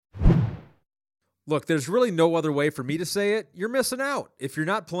Look, there's really no other way for me to say it. You're missing out. If you're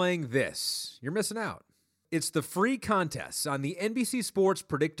not playing this, you're missing out. It's the free contests on the NBC Sports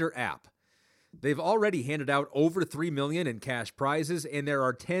Predictor app. They've already handed out over $3 million in cash prizes, and there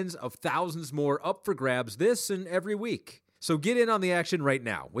are tens of thousands more up for grabs this and every week. So get in on the action right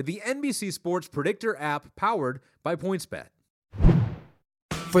now with the NBC Sports Predictor app powered by PointsBet.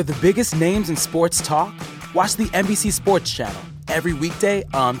 For the biggest names in sports talk, watch the NBC Sports Channel every weekday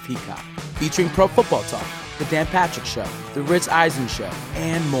on Peacock, featuring Pro Football Talk, The Dan Patrick Show, The Rich Eisen Show,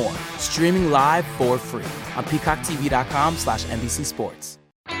 and more. Streaming live for free on peacocktv.com/NBC Sports.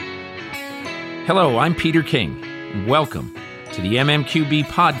 Hello, I'm Peter King, and welcome to the MMQB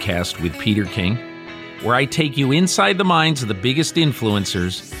podcast with Peter King, where I take you inside the minds of the biggest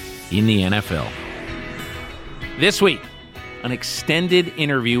influencers in the NFL. This week, an extended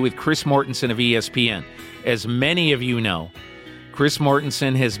interview with Chris Mortensen of ESPN. As many of you know, Chris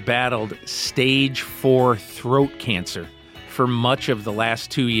Mortensen has battled stage 4 throat cancer for much of the last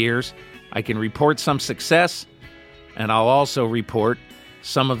 2 years. I can report some success, and I'll also report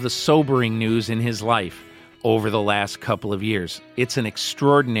some of the sobering news in his life over the last couple of years. It's an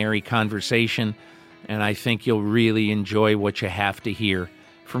extraordinary conversation, and I think you'll really enjoy what you have to hear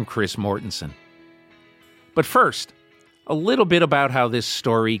from Chris Mortensen. But first, a little bit about how this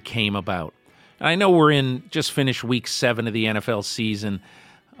story came about. I know we're just finished week 7 of the NFL season.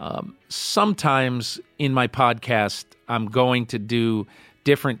 Sometimes in my podcast, I'm going to do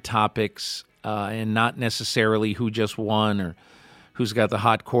different topics and not necessarily who just won or who's got the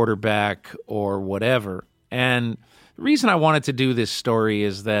hot quarterback or whatever. And the reason I wanted to do this story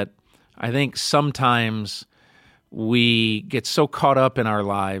is that I think sometimes we get so caught up in our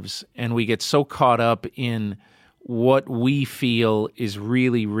lives and we get so caught up in what we feel is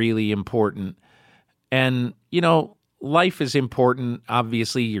really, really important. And, you know, life is important.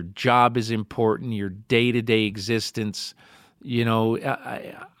 Obviously, your job is important, your day-to-day existence. You know,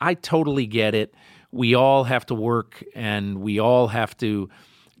 I totally get it. We all have to work and we all have to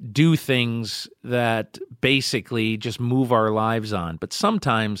do things that basically just move our lives on. But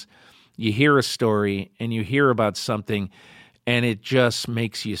sometimes you hear a story and you hear about something and it just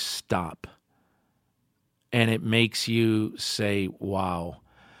makes you stop. And it makes you say, wow.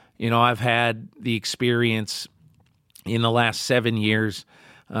 You know, I've had the experience in the last 7 years.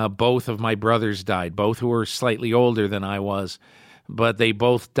 Both of my brothers died, both who were slightly older than I was, but they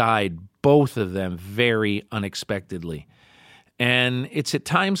both died, both of them very unexpectedly. And it's at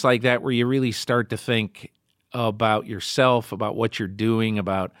times like that where you really start to think about yourself, about what you're doing,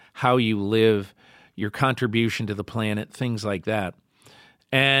 about how you live, your contribution to the planet, things like that.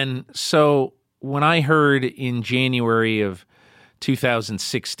 And so when I heard in January of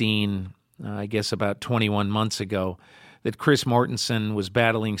 2016, I guess about 21 months ago, that Chris Mortensen was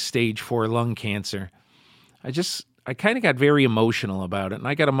battling stage 4 lung cancer, I kind of got very emotional about it. And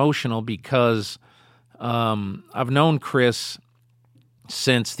I got emotional because I've known Chris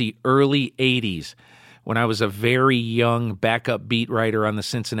since the early 80s when I was a very young backup beat writer on the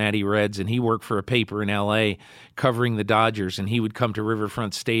Cincinnati Reds, and he worked for a paper in L.A. covering the Dodgers, and he would come to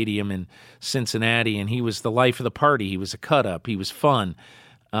Riverfront Stadium in Cincinnati, and he was the life of the party. He was a cut-up. He was fun.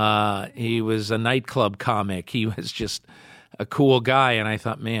 He was a nightclub comic. He was just a cool guy, and I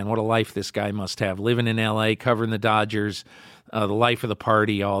thought, man, what a life this guy must have, living in L.A., covering the Dodgers, the life of the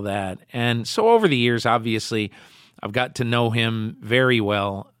party, all that. And so over the years, obviously, I've got to know him very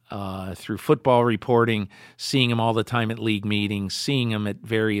well through football reporting, seeing him all the time at league meetings, seeing him at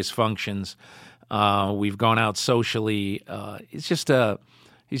various functions. We've gone out socially. He's just a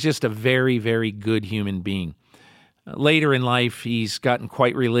very, very good human being. Later in life, he's gotten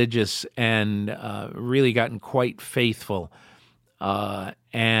quite religious and really gotten quite faithful. And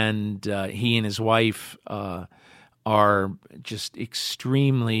he and his wife are just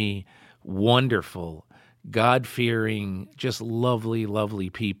extremely wonderful, God-fearing, just lovely,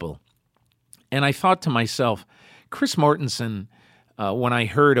 lovely people. And I thought to myself, Chris Mortensen, when I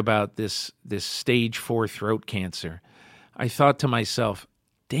heard about this stage 4 throat cancer, I thought to myself,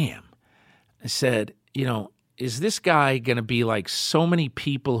 damn. I said, you know, is this guy going to be like so many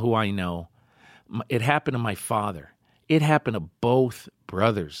people who I know? It happened to my father. It happened to both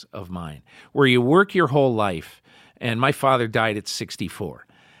brothers of mine, where you work your whole life. And my father died at 64.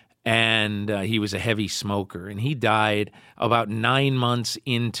 And he was a heavy smoker, and he died about 9 months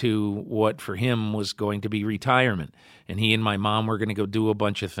into what for him was going to be retirement. And he and my mom were going to go do a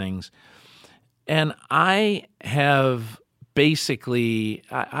bunch of things. And I have basically,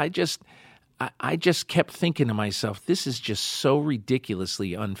 I just kept thinking to myself, this is just so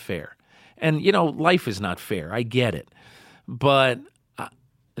ridiculously unfair. And, you know, life is not fair. I get it. But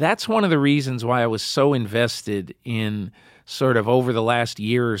that's one of the reasons why I was so invested in sort of over the last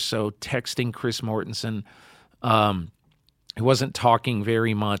year or so texting Chris Mortensen. He wasn't talking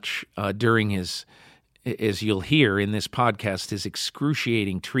very much during his, as you'll hear in this podcast, his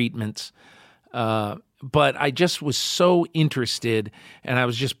excruciating treatments. But I just was so interested, and I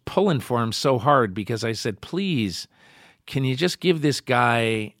was just pulling for him so hard because I said, please, can you just give this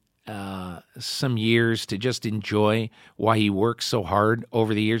guy some years to just enjoy why he works so hard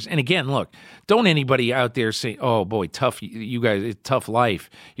over the years? And again, look, don't anybody out there say, oh boy, tough, you guys, it's tough life.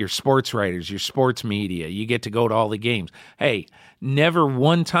 You're sports writers, you're sports media, you get to go to all the games. Hey, never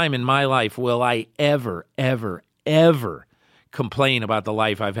one time in my life will I ever complain about the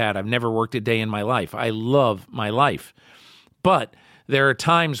life I've had. I've never worked a day in my life. I love my life. But there are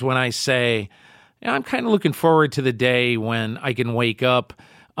times when I say, I'm kind of looking forward to the day when I can wake up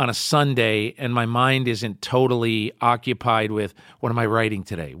on a Sunday and my mind isn't totally occupied with, what am I writing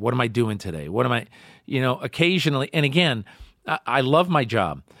today? What am I doing today? What am I, occasionally. And again, I love my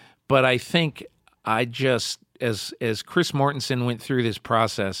job, but I think I just, as Chris Mortensen went through this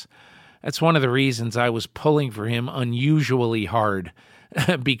process, that's one of the reasons I was pulling for him unusually hard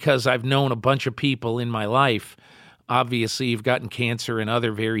because I've known a bunch of people in my life. Obviously, you've gotten cancer and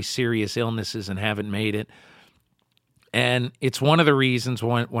other very serious illnesses and haven't made it. And it's one of the reasons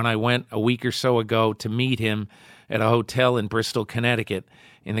when I went a week or so ago to meet him at a hotel in Bristol, Connecticut,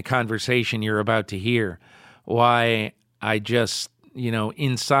 in the conversation you're about to hear, why I just,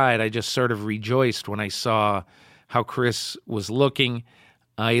 inside, I just sort of rejoiced when I saw how Chris was looking.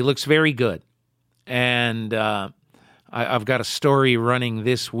 He looks very good. And I've got a story running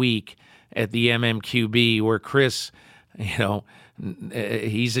this week at the MMQB where Chris,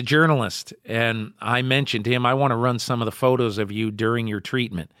 he's a journalist. And I mentioned to him, I want to run some of the photos of you during your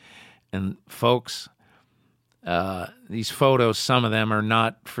treatment. And folks, these photos, some of them are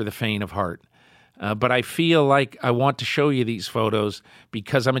not for the faint of heart. But I feel like I want to show you these photos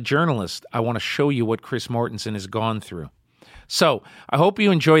because I'm a journalist. I want to show you what Chris Mortensen has gone through. So I hope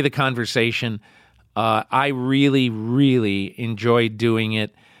you enjoy the conversation. I really, really enjoyed doing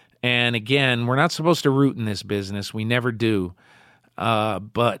it. And again, we're not supposed to root in this business. We never do.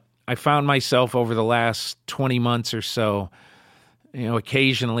 But I found myself over the last 20 months or so,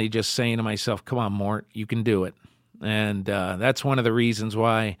 occasionally just saying to myself, come on, Mort, you can do it. And that's one of the reasons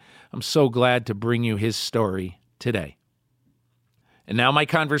why I'm so glad to bring you his story today. And now my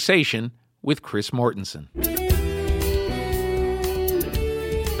conversation with Chris Mortensen.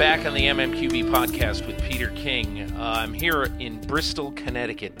 Back on the MMQB podcast with Peter King. I'm here in Bristol,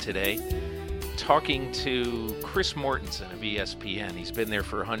 Connecticut today, talking to Chris Mortensen of ESPN. He's been there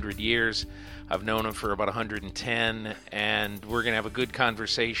for 100 years. I've known him for about 110, and we're going to have a good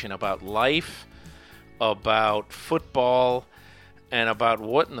conversation about life, about football, and about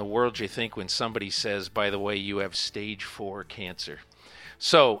what in the world you think when somebody says, by the way, you have stage 4 cancer.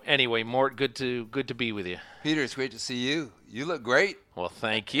 So, anyway, Mort, good to be with you. Peter, it's great to see you. You look great. Well,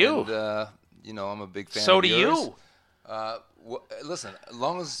 thank you. And, I'm a big fan so of yours. So do you. Listen, as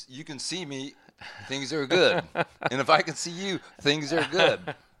long as you can see me, things are good. And if I can see you, things are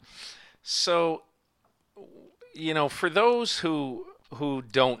good. So, for those who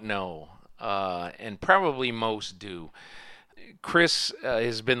don't know, and probably most do, Chris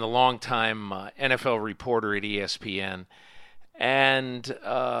has been the longtime NFL reporter at ESPN. And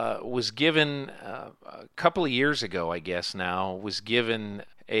was given, a couple of years ago, I guess now, was given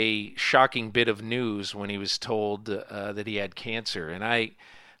a shocking bit of news when he was told that he had cancer. And I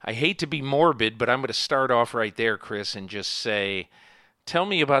hate to be morbid, but I'm going to start off right there, Chris, and just say, tell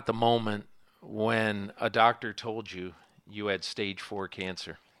me about the moment when a doctor told you you had stage 4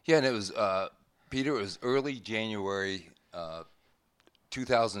 cancer. Yeah, and it was, Peter, it was early January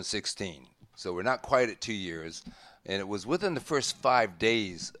 2016. So we're not quite at 2 years. And it was within the first 5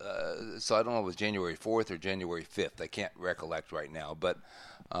 days, so I don't know if it was January 4th or January 5th. I can't recollect right now. But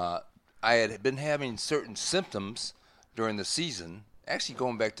I had been having certain symptoms during the season, actually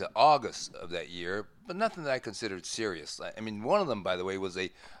going back to August of that year, but nothing that I considered serious. I mean, one of them, by the way, was a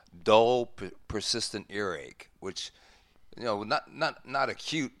dull, persistent earache, which, not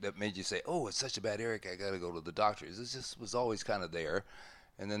acute that made you say, oh, it's such a bad earache, I got to go to the doctor. It just was always kind of there.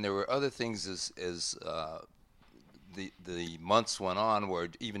 And then there were other things as the months went on, where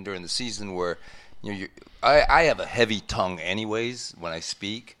even during the season, where I have a heavy tongue anyways when I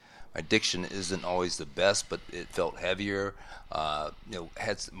speak. My diction isn't always the best, but it felt heavier. My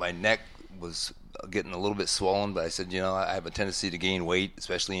neck was getting a little bit swollen, but I said, I have a tendency to gain weight,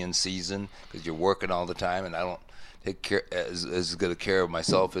 especially in season, because you're working all the time, and I don't take care as good a care of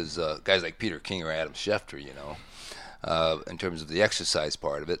myself as guys like Peter King or Adam Schefter. in terms of the exercise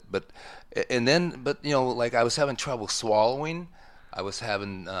part of it. But like I was having trouble swallowing. I was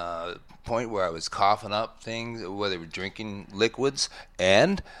having a point where I was coughing up things, whether drinking liquids,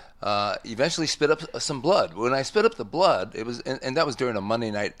 and eventually spit up some blood. When I spit up the blood, it was, and that was during a Monday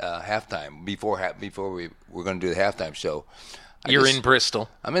night halftime before we were going to do the halftime show. You're in Bristol.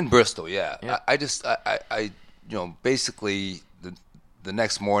 I'm in Bristol, yeah. Yep. I basically the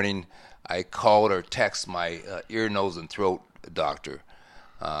next morning I called or texted my ear, nose, and throat doctor,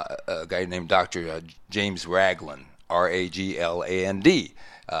 a guy named Dr. James Ragland, Ragland.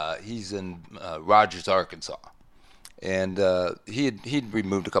 He's in Rogers, Arkansas, and he'd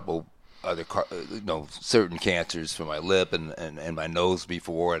removed a couple other certain cancers from my lip and my nose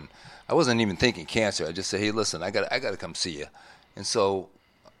before, and I wasn't even thinking cancer. I just said, hey, listen, I got to come see you. And so,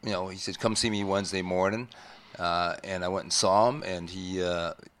 he said, come see me Wednesday morning. And I went and saw him, and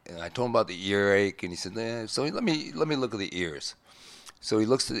and I told him about the earache, and he said, so let me look at the ears. So he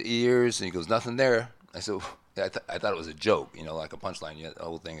looks at the ears, and he goes, nothing there. I said, I thought it was a joke, like a punchline. The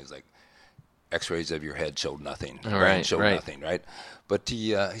whole thing is like X-rays of your head showed nothing, brain showed nothing, right? But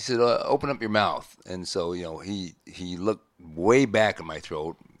he said, open up your mouth. And so, he looked way back in my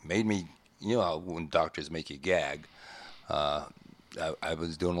throat, made me, when doctors make you gag. I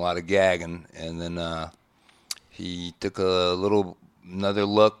was doing a lot of gagging, and then he took another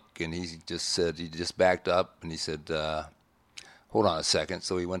look, and he just backed up, and he said, hold on a second.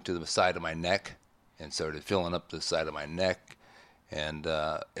 So he went to the side of my neck and started filling up the side of my neck. And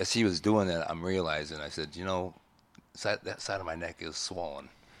as he was doing that, I'm realizing, I said, that side of my neck is swollen.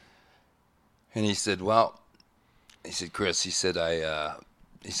 And he said, Chris,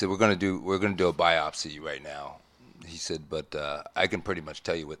 we're going to do a biopsy right now. He said, but I can pretty much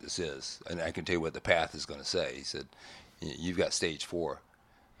tell you what this is, and I can tell you what the path is going to say. He said, you've got stage 4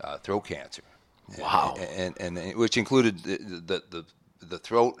 throat cancer. Wow. And which included the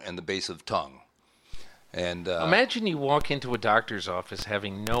throat and the base of tongue. And imagine you walk into a doctor's office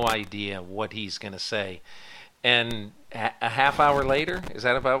having no idea what he's going to say, and a half hour later, is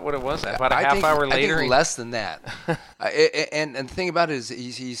that about what it was? About a half hour later? I think less than that. And the thing about it is,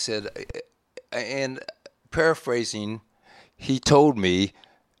 he said, and paraphrasing, he told me,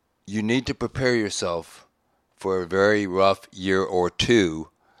 you need to prepare yourself for a very rough year or two.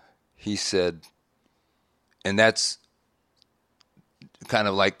 He said, and that's kind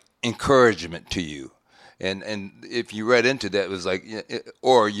of like encouragement to you. And if you read into that, it was like,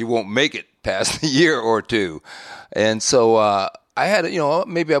 or you won't make it past a year or two. And so I had,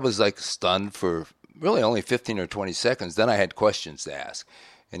 maybe I was like stunned for really only 15 or 20 seconds. Then I had questions to ask.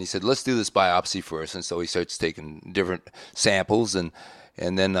 And he said, let's do this biopsy first. And so he starts taking different samples. And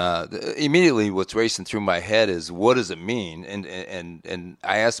then immediately what's racing through my head is, what does it mean? And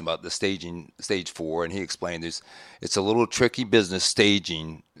I asked him about the stage 4, and he explained it's a little tricky business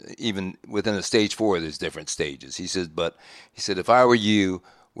staging. Even within the stage 4, there's different stages. He said, if I were you,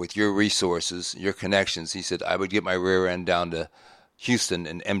 with your resources, your connections, he said, I would get my rear end down to Houston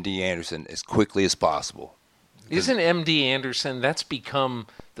and MD Anderson as quickly as possible. Isn't MD Anderson, that's become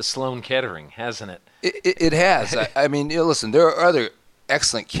the Sloan Kettering, hasn't it? It has. I mean, listen, there are other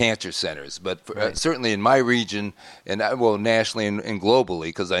excellent cancer centers, but certainly in my region, and nationally and globally,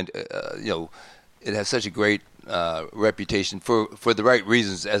 because it has such a great reputation for the right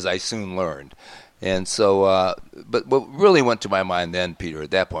reasons, as I soon learned. And so, but what really went to my mind then, Peter,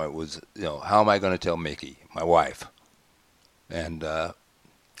 at that point was, how am I going to tell Mickey, my wife? And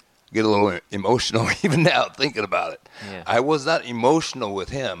get a little emotional even now thinking about it. Yeah. I was not emotional with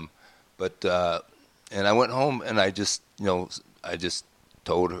him, but and I went home and I just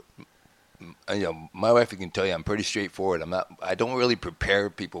told her, my wife can tell you I'm pretty straightforward. I don't really prepare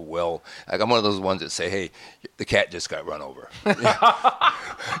people well. Like I'm one of those ones that say, "Hey, the cat just got run over."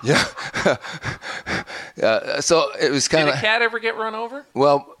 Yeah. So it was kind of. Did a cat ever get run over?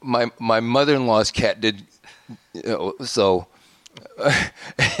 Well, my mother-in-law's cat did. So.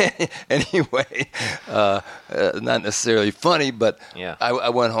 Anyway, not necessarily funny, but yeah. I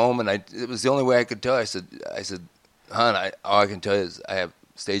went home and it was the only way I could tell. I said, hon, all I can tell you is I have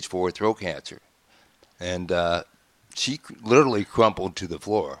stage 4 throat cancer. And she literally crumpled to the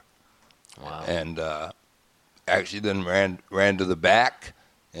floor. Wow. And actually then ran to the back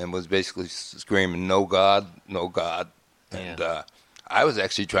and was basically screaming, "No God, no God." And I was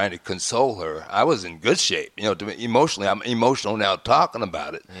actually trying to console her. I was in good shape, emotionally. I'm emotional now talking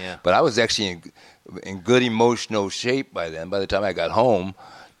about it. Yeah. But I was actually in good emotional shape by then. By the time I got home,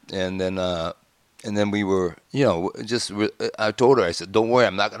 and then we were, I told her, I said, "Don't worry,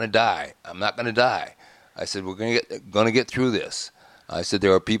 I'm not going to die. I'm not going to die." I said, "We're going to get through this." I said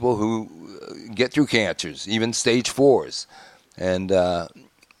there are people who get through cancers, even stage 4s,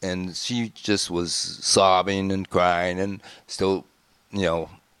 and she just was sobbing and crying and still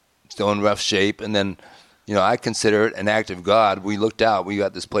in rough shape. And then, I consider it an act of God. We looked out. We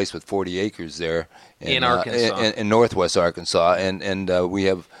got this place with 40 acres there in Arkansas, in northwest Arkansas, and we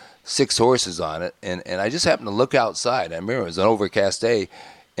have 6 horses on it. And I just happened to look outside. I remember it was an overcast day,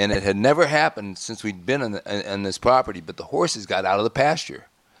 and it had never happened since we'd been on this property. But the horses got out of the pasture.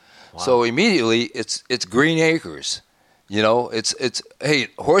 Wow. So immediately, it's green acres. It's hey,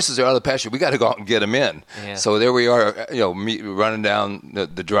 horses are out of the pasture. We got to go out and get them in. Yeah. So there we are, running down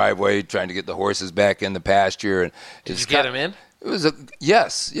the driveway trying to get the horses back in the pasture. And did you get them in? It was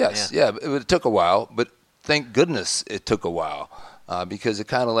yes. Yeah. It took a while, but thank goodness it took a while because it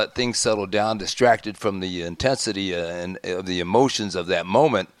kind of let things settle down, distracted from the intensity and of the emotions of that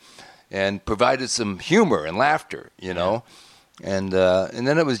moment, and provided some humor and laughter. And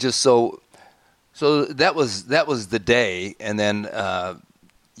then it was just so. So that was the day, and then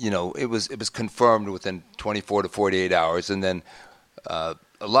it was confirmed within 24 to 48 hours, and then a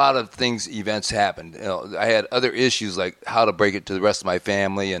lot of events happened. I had other issues like how to break it to the rest of my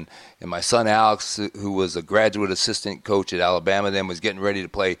family, and my son Alex, who was a graduate assistant coach at Alabama, then was getting ready to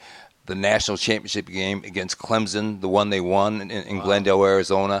play the national championship game against Clemson, the one they won in Glendale,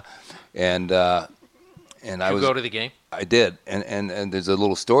 Arizona, and I was go to the game. I did, and there's a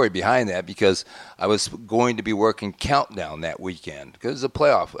little story behind that because I was going to be working Countdown that weekend because it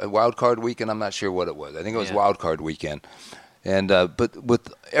was a wild card weekend. I'm not sure what it was. I think it was wild card weekend, and but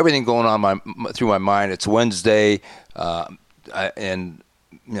with everything going on through my mind, it's Wednesday,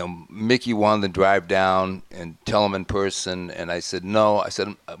 Mickey wanted to drive down and tell him in person, and I said no. I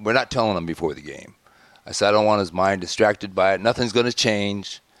said we're not telling him before the game. I said I don't want his mind distracted by it. Nothing's going to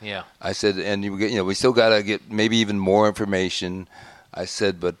change. Yeah. I said, and we still got to get maybe even more information. I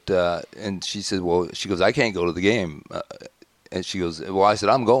said, but and she said, well, she goes, I can't go to the game. And she goes, well, I said,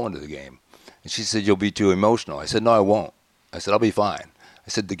 I'm going to the game. And she said, you'll be too emotional. I said, no, I won't. I said, I'll be fine. I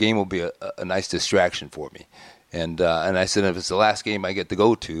said, the game will be a nice distraction for me. And I said, if it's the last game I get to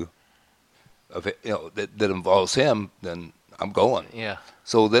go to, that involves him, then I'm going. Yeah.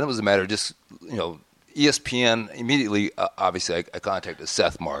 So then it was a matter of just, ESPN immediately, obviously, I contacted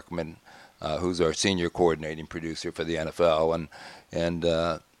Seth Markman, who's our senior coordinating producer for the NFL,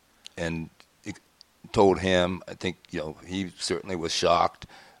 and told him. I think he certainly was shocked,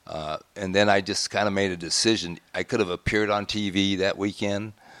 and then I just kind of made a decision. I could have appeared on TV that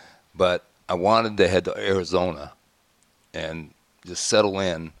weekend, but I wanted to head to Arizona and just settle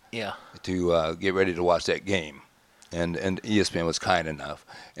in to get ready to watch that game, and ESPN was kind enough,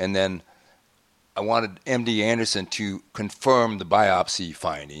 and then I wanted MD Anderson to confirm the biopsy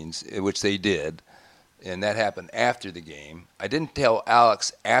findings, which they did, and that happened after the game. I didn't tell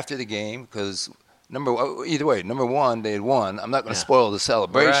Alex after the game because either way, number one, they had won. I'm not going to spoil the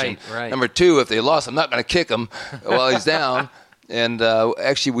celebration. Right. Number two, if they lost, I'm not going to kick him while he's down. And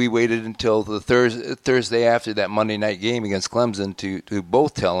actually, we waited until the Thursday after that Monday night game against Clemson to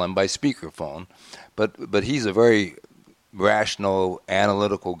both tell him by speakerphone. But he's a very rational,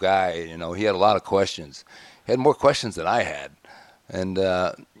 analytical guy. He had a lot of questions. He had more questions than I had,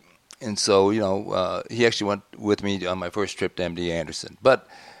 and so he actually went with me on my first trip to MD Anderson. But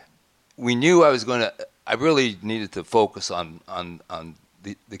we knew I really needed to focus on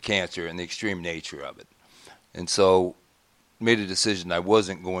the cancer and the extreme nature of it, and so made a decision I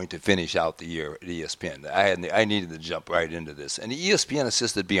wasn't going to finish out the year at ESPN. I needed to jump right into this. And ESPN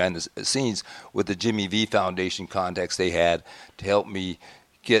assisted behind the scenes with the Jimmy V Foundation contacts they had to help me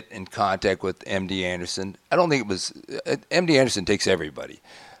get in contact with MD Anderson. I don't think it was MD Anderson takes everybody.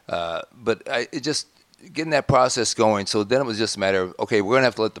 But it just getting that process going. So then it was just a matter of, okay, we're going to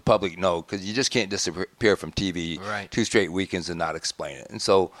have to let the public know because you just can't disappear from TV 2 straight weekends and not explain it. And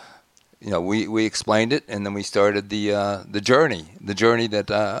so we explained it, and then we started the journey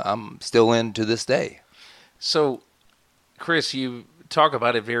that I'm still in to this day. So, Chris, you talk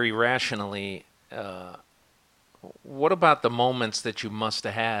about it very rationally. What about the moments that you must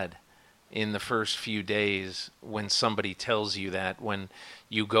have had in the first few days when somebody tells you that, when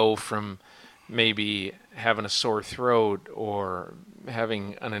you go from maybe having a sore throat or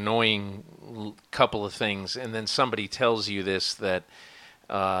having an annoying couple of things, and then somebody tells you this that,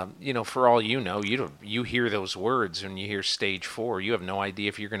 for all you hear those words when you hear stage 4. You have no idea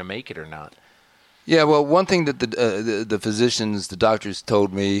if you're going to make it or not. Yeah, well, one thing that the physicians, the doctors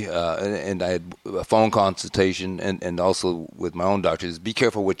told me, and I had a phone consultation and also with my own doctors, is be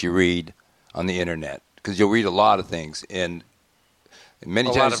careful what you read on the internet because you'll read a lot of things. And Many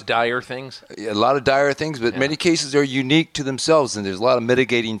a times, lot of dire things. A lot of dire things, but many cases are unique to themselves, and there's a lot of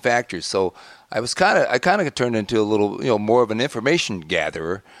mitigating factors. So I kind of turned into a little, more of an information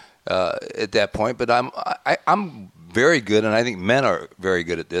gatherer at that point. But I'm very good, and I think men are very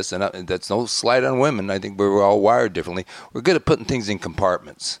good at this, and that's no slight on women. I think we're all wired differently. We're good at putting things in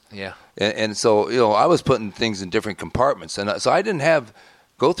compartments. Yeah. And so, I was putting things in different compartments, and so I didn't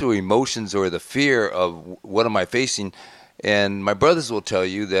go through emotions or the fear of what am I facing. And my brothers will tell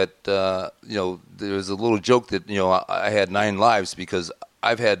you that, there's a little joke that, I had 9 lives because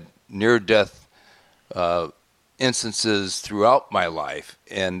I've had near-death instances throughout my life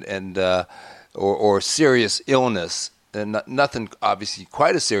or serious illness, and nothing obviously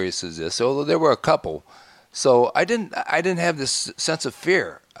quite as serious as this, although there were a couple. So I didn't have this sense of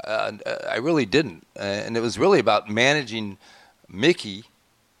fear. I really didn't. And it was really about managing Mickey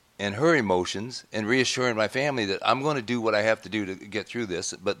and her emotions and reassuring my family that I'm going to do what I have to do to get through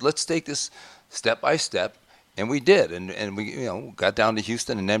this. But let's take this step by step. And we did. And we got down to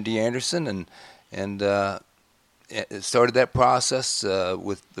Houston and MD Anderson and started that process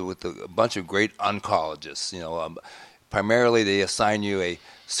with a bunch of great oncologists. Primarily they assign you a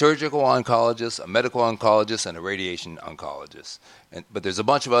surgical oncologist, a medical oncologist, and a radiation oncologist. But there's a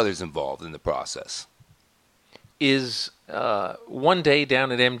bunch of others involved in the process. Is one day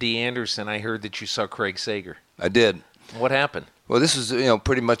down at MD Anderson, I heard that you saw Craig Sager. I did. What happened? Well, this was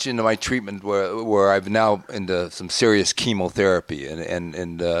pretty much into my treatment where I've now into some serious chemotherapy,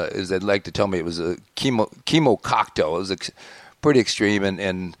 and as they'd like to tell me, it was a chemo cocktail. It was pretty extreme,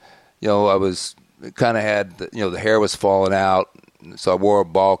 and I was kind of had the hair was falling out, so I wore a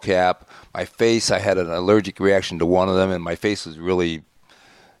ball cap. My face, I had an allergic reaction to one of them, and my face was really,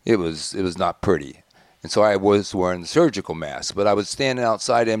 it was not pretty. And so I was wearing the surgical mask. But I was standing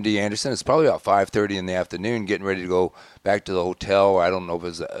outside MD Anderson. It's probably about 5:30 in the afternoon, getting ready to go back to the hotel. I don't know if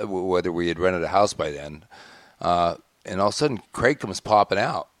it was, whether we had rented a house by then. And all of a sudden, Craig comes popping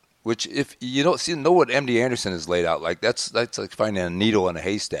out, which if you don't know what MD Anderson is laid out like, that's like finding a needle in a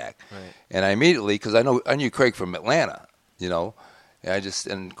haystack. Right. And I immediately, because I knew Craig from Atlanta, and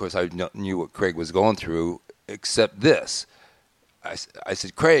of course I knew what Craig was going through, except this. I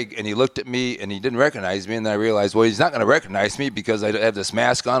said, Craig, and he looked at me, and he didn't recognize me, and then I realized, well, he's not going to recognize me because I have this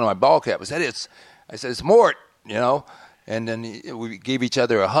mask on and my ball cap. I said, it's Mort, and then we gave each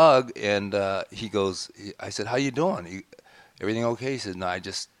other a hug, and he goes, I said, how you doing? Everything okay? He said, no,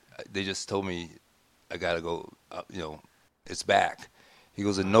 they just told me I got to go, it's back. He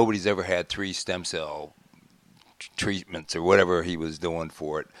goes, and nobody's ever had 3 stem cell treatments or whatever he was doing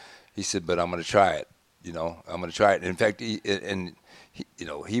for it. He said, but I'm going to try it. I'm going to try it. In fact, he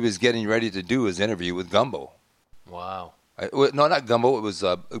was getting ready to do his interview with Gumbo. Wow. No, not Gumbo. It was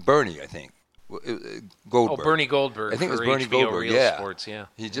Bernie, I think. Goldberg. Oh, Bernie Goldberg. I think it was for Bernie HBO Goldberg. Real Yeah. Sports, yeah.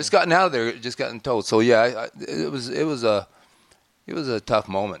 He just gotten out of there, just gotten told. So yeah, it was a tough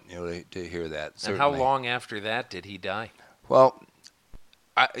moment, to hear that. Certainly. And how long after that did he die? Well,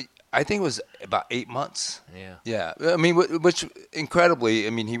 I think it was about 8 months. Yeah. Yeah. I mean, which incredibly,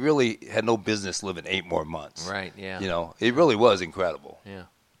 he really had no business living 8 more months. Right, yeah. It really was incredible. Yeah.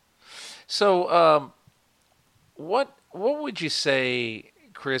 So, what would you say,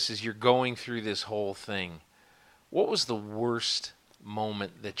 Chris, as you're going through this whole thing, what was the worst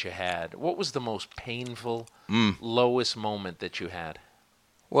moment that you had? What was the most painful, lowest moment that you had?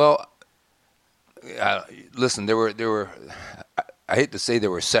 Well, listen, there were I hate to say there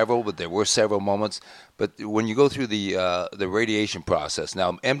were several, but there were several moments. But when you go through the radiation process,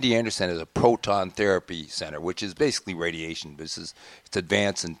 now MD Anderson is a proton therapy center, which is basically radiation. It's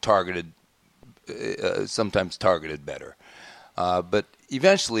advanced and targeted, sometimes targeted better. But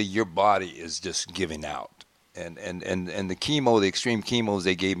eventually, your body is just giving out, and the chemo, the extreme chemos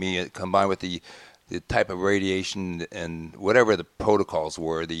they gave me, combined with the type of radiation and whatever the protocols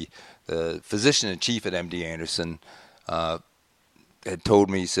were, the physician in chief at MD Anderson had told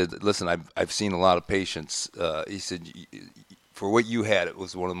me, he said, listen, I've seen a lot of patients. He said, for what you had, it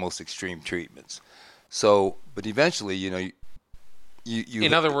was one of the most extreme treatments. So, but eventually, you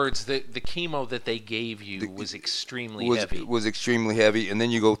in other words, the chemo that they gave you was extremely heavy. Was extremely heavy, and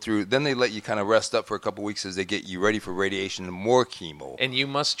then you go through. Then they let you kind of rest up for a couple of weeks as they get you ready for radiation and more chemo. And you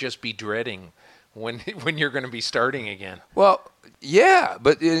must just be dreading when you're going to be starting again. Well, yeah,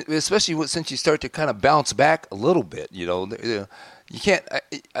 but especially since you start to kind of bounce back a little bit, you can't.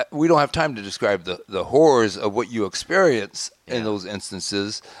 We don't have time to describe the horrors of what you experience in those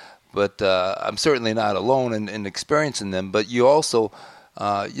instances. But I'm certainly not alone in experiencing them. But you also,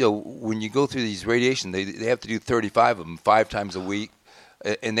 when you go through these radiation, they have to do 35 of them 5 times a week,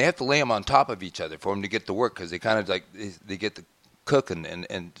 and they have to lay them on top of each other for them to get to work because they kind of like they get the cooking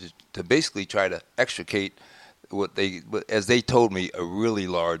and to basically try to extricate as they told me, a really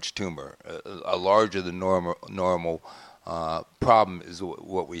large tumor, a larger than normal problem is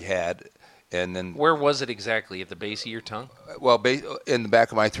what we had. And then where was it exactly? At the base of your tongue? Well, in the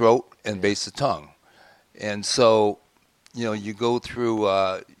back of my throat and base of the tongue. And so, you go through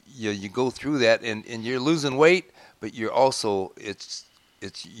you go through that, and you're losing weight, but you're also it's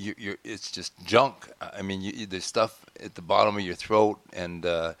just junk. I mean, there's stuff at the bottom of your throat, and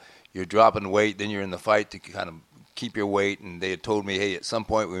you're dropping weight. Then you're in the fight to kind of keep your weight. And they had told me, hey, at some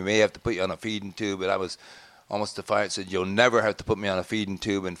point we may have to put you on a feeding tube. And I was almost defiant, said, you'll never have to put me on a feeding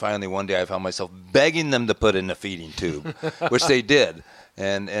tube. And finally one day I found myself begging them to put in a feeding tube, which they did.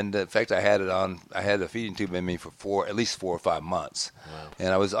 And in fact, I had a feeding tube in me for at least 4 or 5 months. Wow.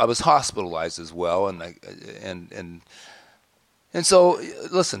 And I was hospitalized as well. And so,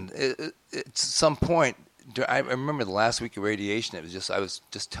 listen, at some point, I remember the last week of radiation, I was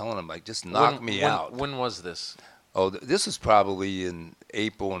just telling them, like, just knock me out. When was this? Oh, this was probably in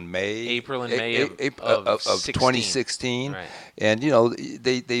April and May of 2016. Right. And,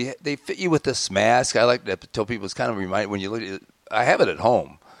 they fit you with this mask. I like to tell people, it's kind of when you look at it, I have it at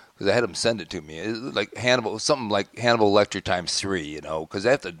home because I had them send it to me. It's like something like Hannibal Lecter times 3, because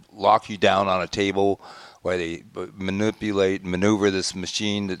they have to lock you down on a table where they maneuver this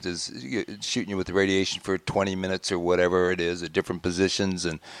machine that is shooting you with the radiation for 20 minutes or whatever it is at different positions.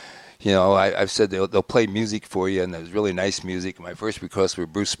 And, I've said they'll play music for you, and there's really nice music. My first request was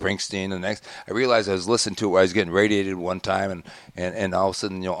Bruce Springsteen, and next I realized I was listening to it where I was getting radiated one time, and all of a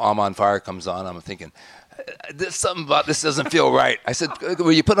sudden, I'm on Fire comes on. I'm thinking, there's something about this doesn't feel right. I said,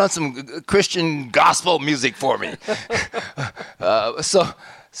 will you put on some Christian gospel music for me? But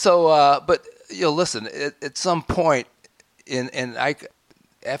listen, at some point,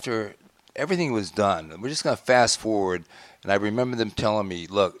 after everything was done, we're just going to fast forward. And I remember them telling me,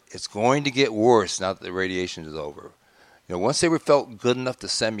 look, it's going to get worse now that the radiation is over. Once they felt good enough to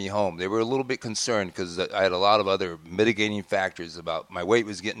send me home, they were a little bit concerned because I had a lot of other mitigating factors about my weight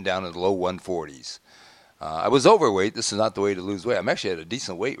was getting down to the low 140s. I was overweight. This is not the way to lose weight. I'm actually at a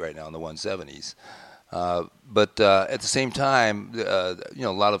decent weight right now in the 170s. But at the same time, a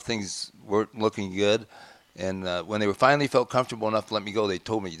lot of things weren't looking good. And when they finally felt comfortable enough to let me go, they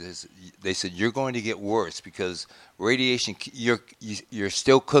told me this. They said, you're going to get worse because radiation, you're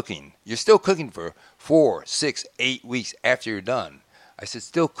still cooking. You're still cooking for 4, 6, 8 weeks after you're done. I said,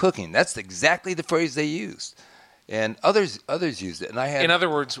 still cooking. That's exactly the phrase they used. And others used it. And in other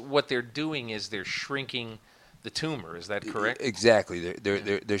words, what they're doing is they're shrinking the tumor. Is that correct? Exactly.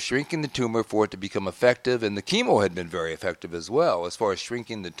 They're shrinking the tumor for it to become effective. And the chemo had been very effective as well as far as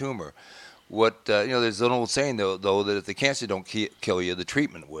shrinking the tumor. There's an old saying though that if the cancer don't kill you, the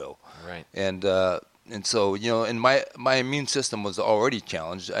treatment will. Right. And so and my immune system was already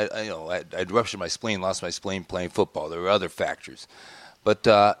challenged. I'd ruptured my spleen, lost my spleen playing football. There were other factors, but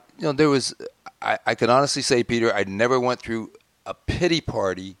there was. I can honestly say, Peter, I never went through a pity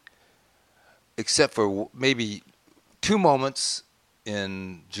party, except for maybe 2 moments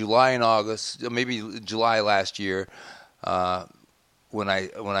in July and August, maybe July last year. When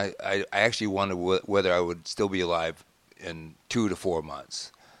I actually wondered whether I would still be alive in 2 to 4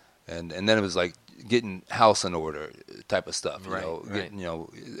 months, and then it was like getting house in order type of stuff, right.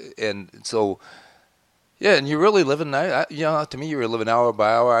 And so, yeah, and you're really living. To me, you were living hour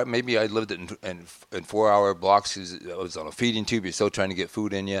by hour. Maybe I lived it in 4-hour blocks because I was on a feeding tube. You're still trying to get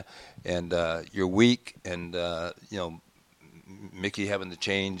food in you, and you're weak, and Mickey having to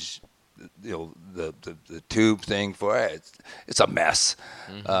change. The tube thing for it. It's a mess.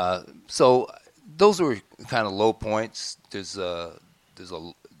 Mm-hmm. So those were kind of low points. There's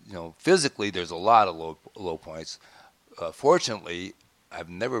physically there's a lot of low points. Fortunately, I've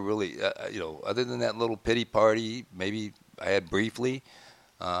never really other than that little pity party maybe I had briefly.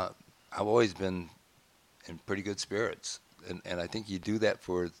 I've always been in pretty good spirits, and I think you do that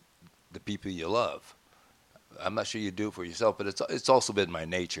for the people you love. I'm not sure you do it for yourself, but it's also been my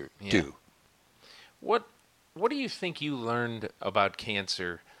nature too. What do you think you learned about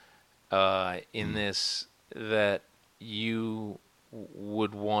cancer in this that you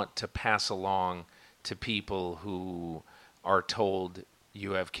would want to pass along to people who are told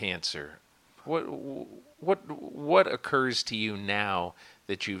you have cancer? What occurs to you now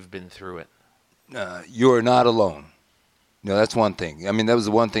that you've been through it? You're not alone. That's one thing. I mean, that was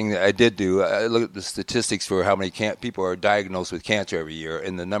the one thing that I did do. I looked at the statistics for how many people are diagnosed with cancer every year,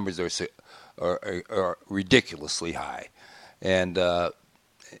 and the numbers are ridiculously high. And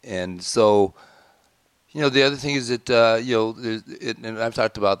so, The other thing is that, and I've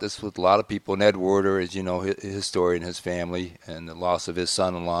talked about this with a lot of people, and Ed Werder, as you know, his story and his family and the loss of his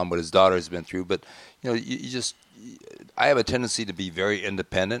son-in-law and what his daughter has been through. But, I have a tendency to be very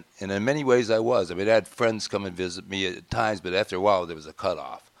independent, and in many ways I was. I mean, I had friends come and visit me at times, but after a while there was a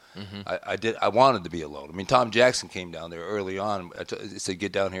cutoff. Mm-hmm. I wanted to be alone. I mean, Tom Jackson came down there early on. I said,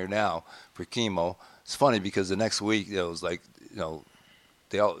 get down here now for chemo. It's funny because the next week, it was like,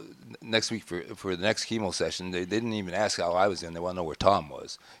 next week for the next chemo session, they didn't even ask how I was doing. They want to know where Tom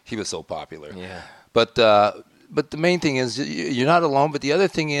was. He was so popular. Yeah. But the main thing is you're not alone. But the other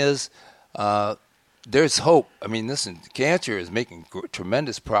thing is there's hope. I mean, listen, cancer is making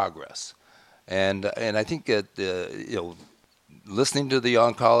tremendous progress, and I think that listening to the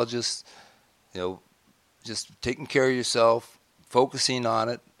oncologists, just taking care of yourself, focusing on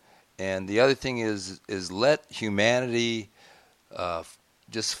it, and the other thing is let humanity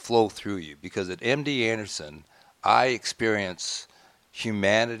just flow through you, because at MD Anderson, I experience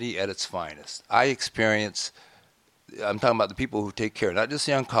humanity at its finest. I'm talking about the people who take care, not just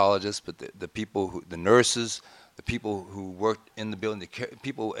the oncologists, but the people, the nurses, the people who work in the building, the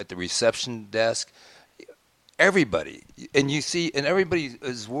people at the reception desk, everybody. And everybody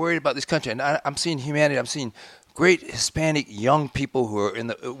is worried about this country. And I'm seeing humanity. I'm seeing great Hispanic young people who are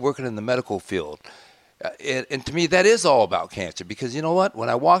working in the medical field. And to me, that is all about cancer, because you know what? When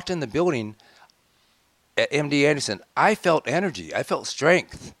I walked in the building at MD Anderson, I felt energy. I felt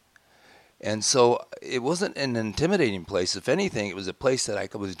strength. And so it wasn't an intimidating place. If anything, it was a place that I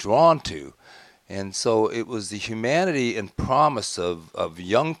was drawn to. And so it was the humanity and promise of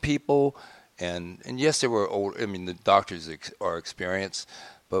young people. And yes, there were old, the doctors are experienced.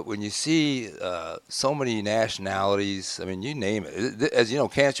 But when you see so many nationalities, you name it. As you know,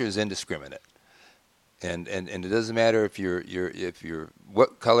 cancer is indiscriminate. And it doesn't matter if you're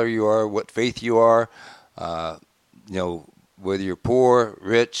what color you are, what faith you are, whether you're poor,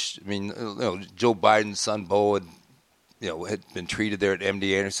 rich. Joe Biden's son Bo had been treated there at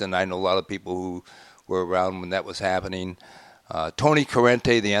MD Anderson. I know a lot of people who were around when that was happening. Tony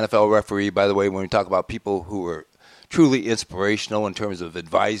Corrente, the NFL referee, by the way, when we talk about people who were truly inspirational in terms of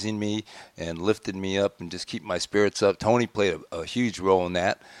advising me and lifting me up and just keeping my spirits up, Tony played a huge role in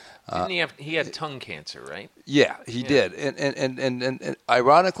that. Didn't he had tongue cancer, right? Yeah, he did. And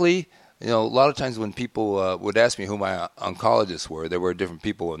ironically, a lot of times when people would ask me who my oncologists were, there were different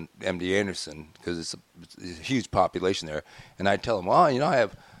people in MD Anderson because it's a huge population there. And I'd tell them, well, I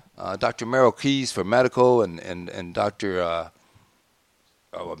have Dr. Merrill Keys for medical and Dr.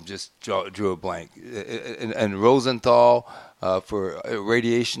 Drew a blank. And Rosenthal for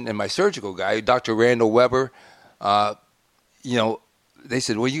radiation. And my surgical guy, Dr. Randall Weber, they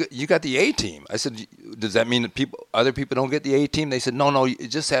said, well, you got the A team. I said, does that mean that other people don't get the A team? They said, no, it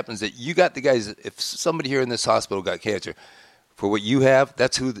just happens that you got the guys. If somebody here in this hospital got cancer, for what you have,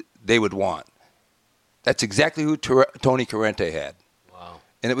 that's who they would want. That's exactly who Tony Corrente had. Wow.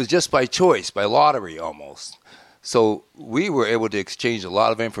 And it was just by choice, by lottery almost. So we were able to exchange a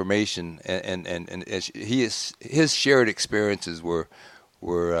lot of information, and his shared experiences were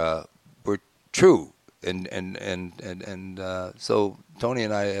true. And so Tony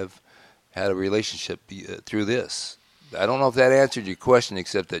and I have had a relationship through this. I don't know if that answered your question,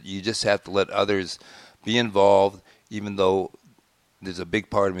 except that you just have to let others be involved, even though there's a big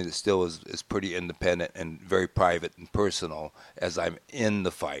part of me that still is pretty independent and very private and personal as I'm in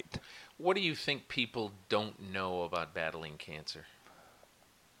the fight. What do you think people don't know about battling cancer?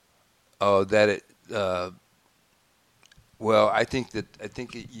 Oh, that it. Well, I think that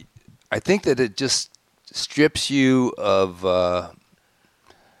it just strips you of.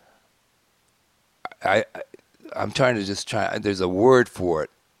 I'm trying to just try. There's a word for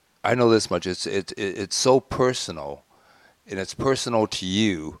it. I know this much. It's so personal, and it's personal to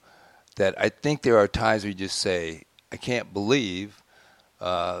you, that I think there are times where you just say, I can't believe.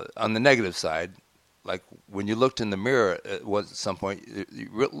 On the negative side, like when you looked in the mirror at some point,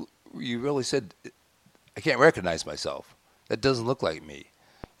 you really said, I can't recognize myself. That doesn't look like me.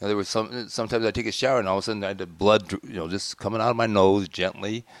 There was sometimes I take a shower and all of a sudden I had the blood, just coming out of my nose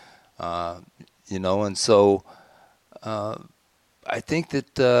gently, and so I think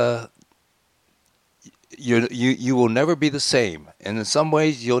that you will never be the same, and in some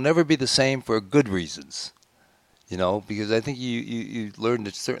ways you'll never be the same for good reasons. Because I think you learn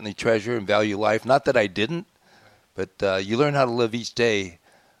to certainly treasure and value life. Not that I didn't, but you learn how to live each day.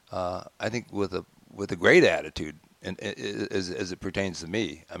 I think with a great attitude, and as it pertains to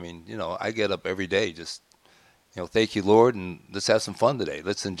me. I get up every day just, thank you, Lord, and let's have some fun today.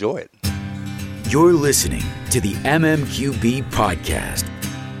 Let's enjoy it. You're listening to the MMQB podcast.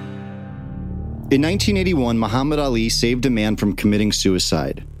 In 1981, Muhammad Ali saved a man from committing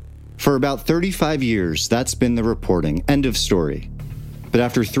suicide. For about 35 years, that's been the reporting. End of story. But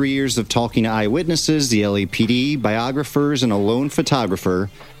after 3 years of talking to eyewitnesses, the LAPD, biographers, and a lone photographer,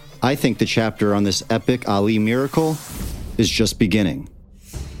 I think the chapter on this epic Ali miracle is just beginning.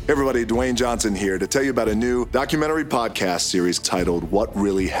 Hey everybody, Dwayne Johnson here to tell you about a new documentary podcast series titled What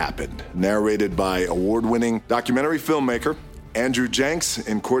Really Happened, narrated by award-winning documentary filmmaker Andrew Jenks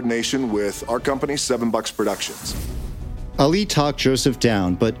in coordination with our company, $7 Productions. Ali talked Joseph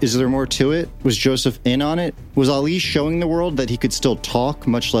down, but is there more to it? Was Joseph in on it? Was Ali showing the world that he could still talk,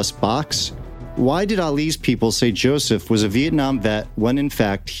 much less box? Why did Ali's people say Joseph was a Vietnam vet when in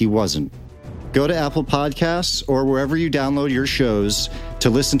fact he wasn't? Go to Apple Podcasts or wherever you download your shows to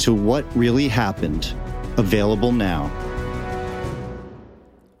listen to What Really Happened. Available now.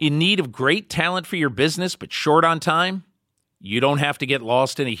 In need of great talent for your business but short on time? You don't have to get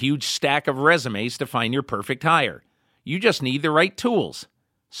lost in a huge stack of resumes to find your perfect hire. You just need the right tools.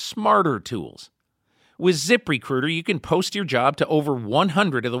 Smarter tools. With ZipRecruiter, you can post your job to over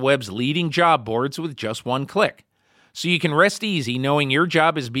 100 of the web's leading job boards with just one click. So you can rest easy knowing your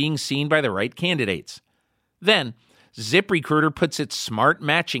job is being seen by the right candidates. Then, ZipRecruiter puts its smart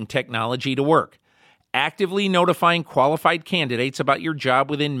matching technology to work, actively notifying qualified candidates about your job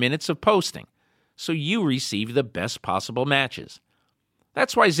within minutes of posting, so you receive the best possible matches.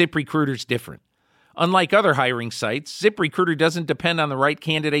 That's why ZipRecruiter's different. Unlike other hiring sites, ZipRecruiter doesn't depend on the right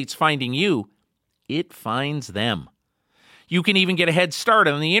candidates finding you. It finds them. You can even get a head start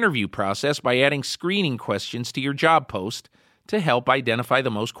on the interview process by adding screening questions to your job post to help identify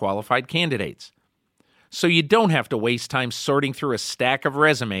the most qualified candidates. So you don't have to waste time sorting through a stack of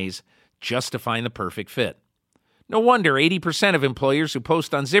resumes just to find the perfect fit. No wonder 80% of employers who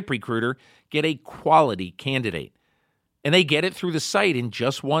post on ZipRecruiter get a quality candidate. And they get it through the site in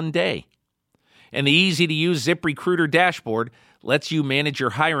just one day. And the easy-to-use ZipRecruiter dashboard lets you manage your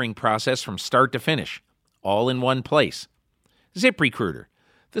hiring process from start to finish, all in one place. ZipRecruiter,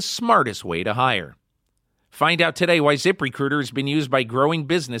 the smartest way to hire. Find out today why ZipRecruiter has been used by growing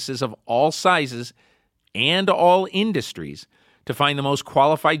businesses of all sizes and all industries to find the most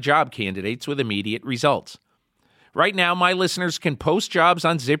qualified job candidates with immediate results. Right now, my listeners can post jobs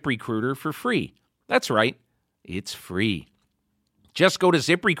on ZipRecruiter for free. That's right, it's free. Just go to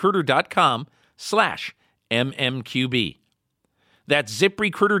ZipRecruiter.com/MMQB. That's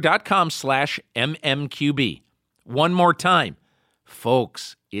ZipRecruiter.com/MMQB. One more time.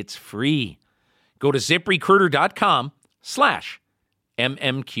 Folks, it's free. Go to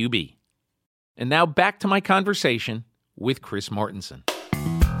ZipRecruiter.com/MMQB. And now back to my conversation with Chris Mortensen.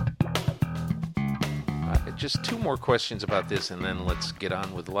 Just two more questions about this, and then let's get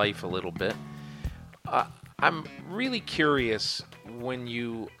on with life a little bit. I'm really curious, when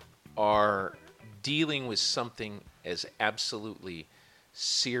you are dealing with something as absolutely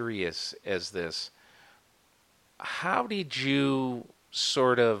serious as this, how did you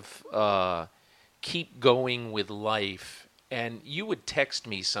sort of keep going with life? And you would text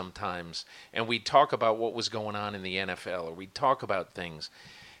me sometimes, and we'd talk about what was going on in the NFL, or we'd talk about things.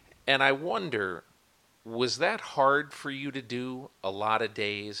 And I wonder, was that hard for you to do a lot of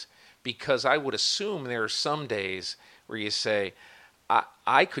days? Because I would assume there are some days where you say,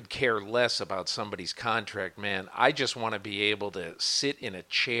 I could care less about somebody's contract, man. I just want to be able to sit in a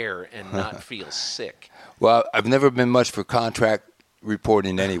chair and not feel sick. Well, I've never been much for contract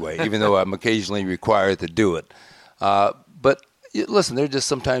reporting anyway, even though I'm occasionally required to do it. But listen, they're just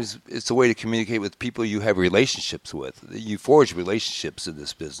sometimes it's a way to communicate with people you have relationships with. You forge relationships in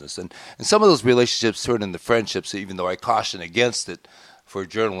this business. And some of those relationships turn into friendships, even though I caution against it for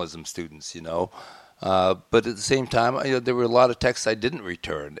journalism students, you know. But at the same time, there were a lot of texts I didn't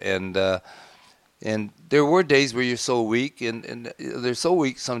return. And there were days where you're so weak, and they're so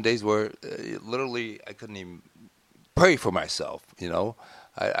weak some days where literally I couldn't even pray for myself, you know.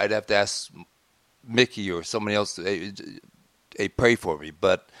 I'd have to ask Mickey or somebody else to pray for me.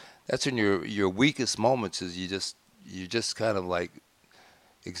 But that's in your weakest moments, is you're just kind of like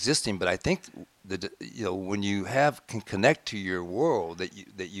existing. But I think that, you know, when you can connect to your world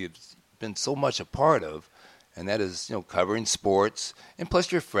that you've been so much a part of, and that is, you know, covering sports, and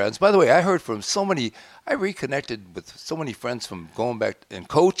plus your friends. By the way, I heard from I reconnected with so many friends from going back, and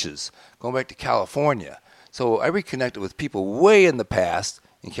coaches going back to California. So I reconnected with people way in the past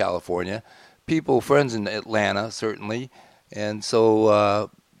in California, friends in Atlanta, certainly. And so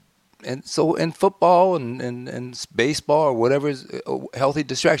and so in football and baseball or whatever is a healthy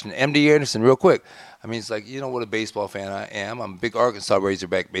distraction. MD Anderson, real quick. I mean, it's like, you know what a baseball fan I am. I'm a big Arkansas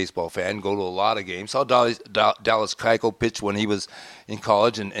Razorback baseball fan. Go to a lot of games. Saw Dallas Keuchel pitch when he was in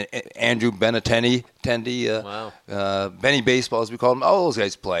college, and Andrew Benintendi, Benny Baseball, as we call him. All those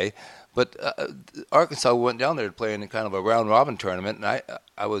guys play. But Arkansas went down there to play in kind of a round-robin tournament, and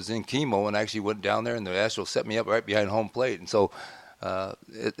I was in chemo and actually went down there, and the Astros set me up right behind home plate. And so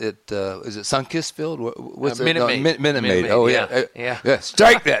is it Sunkist Field? What's Minute Maid. Minute Maid. Oh, yeah.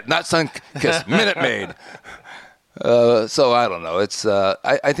 Strike that, not Sunkist, Minute Maid. So I don't know. It's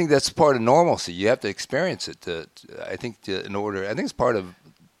I think that's part of normalcy. You have to experience it. I think it's part of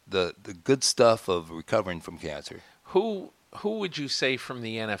the good stuff of recovering from cancer. Who would you say from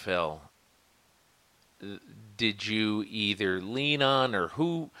the NFL did you either lean on, or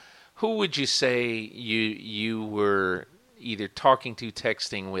who would you say you were either talking to,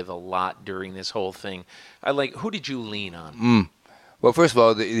 texting with a lot during this whole thing? Who did you lean on? Well, first of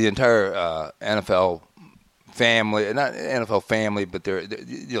all, the entire NFL family, not NFL family, but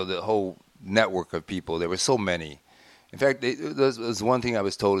the whole network of people. There were so many. In fact, there's one thing I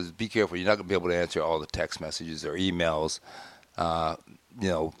was told is be careful. You're not going to be able to answer all the text messages or emails.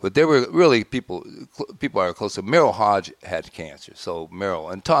 But there were really people are close to. Merrill Hodge had cancer, so Merrill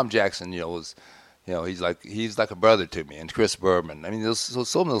and Tom Jackson, was, he's like a brother to me, and Chris Berman. I mean,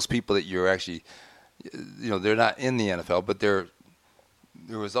 some of those people that you're actually, they're not in the NFL, but there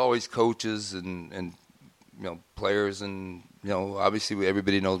was always coaches and players, and obviously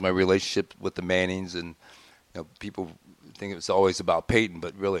everybody knows my relationship with the Mannings, and people think it's always about Peyton,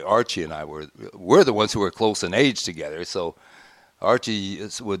 but really Archie and I we're the ones who were close in age together. So Archie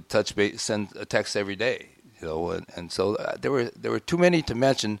would touch base, send a text every day, and so there were too many to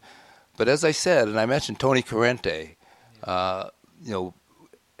mention. But as I said, and I mentioned Tony Corrente,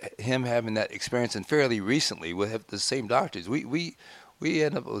 him having that experience, and fairly recently with the same doctors, we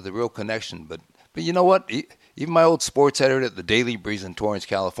end up with a real connection. But you know what? Even my old sports editor at the Daily Breeze in Torrance,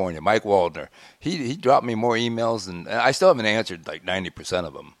 California, Mike Waldner, he dropped me more emails, and I still haven't answered like 90%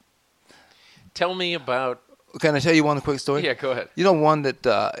 of them. Tell me about. Can I tell you one quick story? Yeah, go ahead. One that,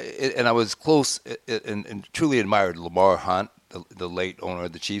 and I was close and truly admired Lamar Hunt, the late owner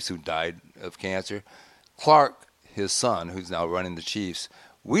of the Chiefs who died of cancer. Clark, his son, who's now running the Chiefs,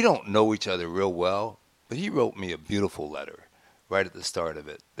 we don't know each other real well, but he wrote me a beautiful letter right at the start of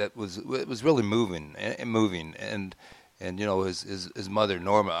it. It was really moving, and his mother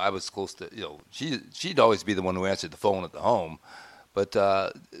Norma, I was close to, she'd always be the one who answered the phone at the home. But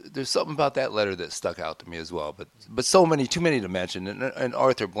there's something about that letter that stuck out to me as well. But too many to mention. And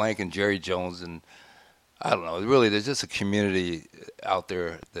Arthur Blank and Jerry Jones, and I don't know. Really, there's just a community out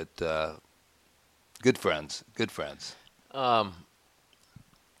there that good friends.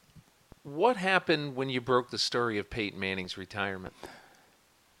 What happened when you broke the story of Peyton Manning's retirement?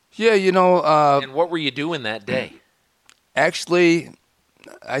 Yeah, and what were you doing that day? Actually,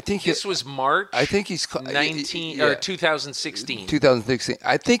 I think this was March. I think he's 2016. 2016.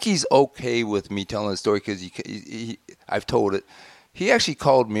 I think he's okay with me telling the story because I've told it. He actually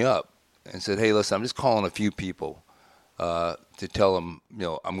called me up and said, "Hey, listen, I'm just calling a few people to tell them,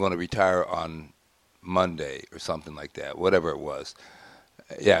 I'm going to retire on Monday or something like that, whatever it was."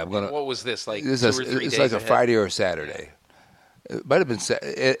 Yeah, I'm going to. What was this like? 2 or 3 days? It's like a Friday or a Saturday. It might have been.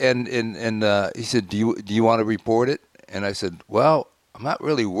 And he said, "Do you want to report it?" And I said, "Well, I'm not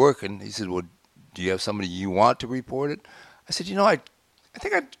really working." He said, "Well, do you have somebody you want to report it?" I said, I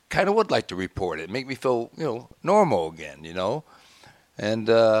think I kind of would like to report it. Make me feel, normal again, And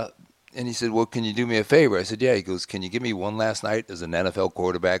he said, "Well, can you do me a favor?" I said, "Yeah." He goes, "Can you give me one last night as an NFL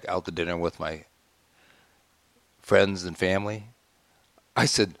quarterback out to dinner with my friends and family?" I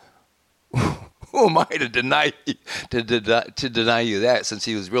said, "Who am I to deny you that?" Since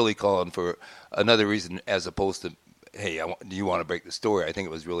he was really calling for another reason as opposed to, "Hey, do you want to break the story?" I think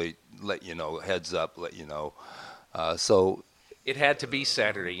it was really let you know, heads up, let you know. So it had to be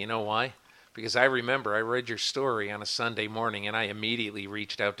Saturday. You know why? Because I remember I read your story on a Sunday morning, and I immediately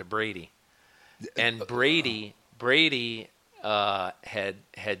reached out to Brady. And Brady had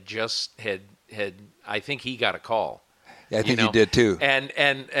I think he got a call. Yeah, I think he did too. And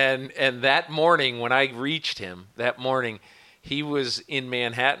that morning when I reached him, he was in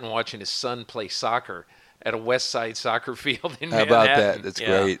Manhattan watching his son play soccer at a West Side soccer field in Manhattan. How about that? That's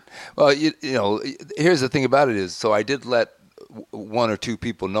great. Well, here's the thing about it is, so I did let one or two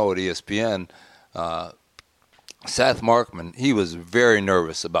people know at ESPN. Seth Markman, he was very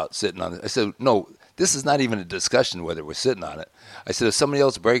nervous about sitting on it. I said, "No, this is not even a discussion whether we're sitting on it." I said, "If somebody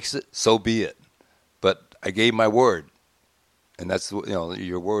else breaks it, so be it." But I gave my word. And that's,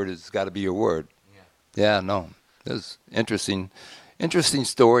 your word has got to be your word. Yeah, no. It was interesting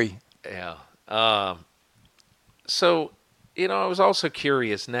story. Yeah. So, I was also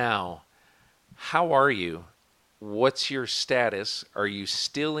curious now, how are you? What's your status? Are you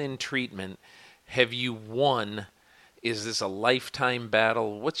still in treatment? Have you won? Is this a lifetime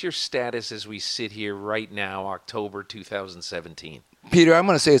battle? What's your status as we sit here right now, October 2017? Peter, I'm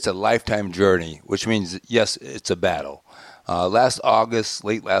going to say it's a lifetime journey, which means, yes, it's a battle. Late last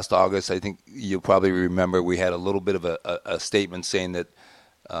August, I think you'll probably remember we had a little bit of a statement saying that,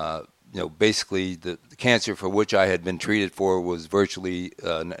 basically the cancer for which I had been treated for was virtually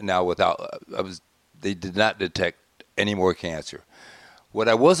now without, they did not detect any more cancer. What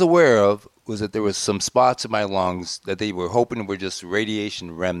I was aware of was that there was some spots in my lungs that they were hoping were just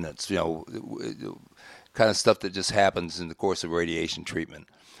radiation remnants, kind of stuff that just happens in the course of radiation treatment.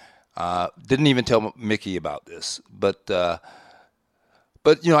 Didn't even tell Mickey about this, but I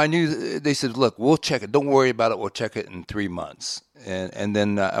knew. They said, "Look, we'll check it. Don't worry about it. We'll check it in 3 months." And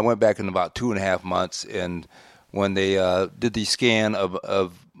then I went back in about 2.5 months, and when they did the scan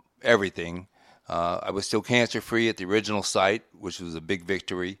of everything, I was still cancer free at the original site, which was a big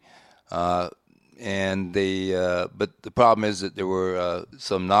victory. And but the problem is that there were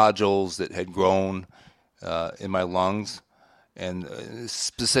some nodules that had grown in my lungs, and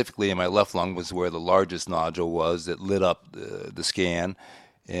specifically in my left lung was where the largest nodule was that lit up the scan.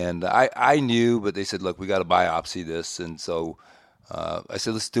 And I knew, but they said, look, we got to biopsy this. And so I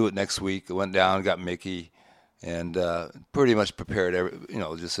said, let's do it next week. I went down, got Mickey, and pretty much prepared,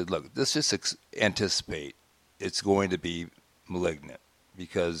 just said, look, let's just anticipate it's going to be malignant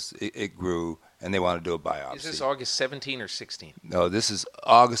because it grew, and they want to do a biopsy. Is this August 17 or 16? No, this is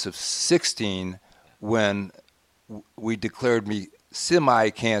August of 16 when we declared me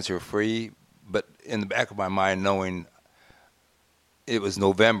semi-cancer free, but in the back of my mind knowing it was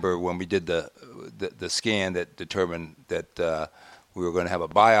November when we did the scan that determined that we were going to have a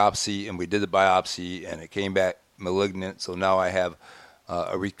biopsy, and we did the biopsy, and it came back malignant. So now I have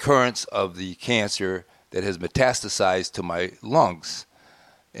a recurrence of the cancer that has metastasized to my lungs.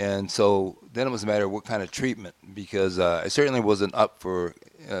 And so then it was a matter of what kind of treatment, because I certainly wasn't up for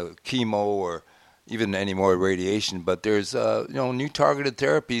chemo or even any more radiation. But there's new targeted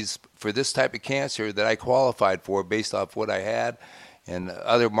therapies for this type of cancer that I qualified for based off what I had and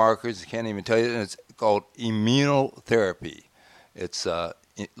other markers. I can't even tell you. And it's called immunotherapy. It's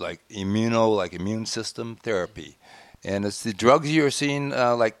like immune system therapy, and it's the drugs you're seeing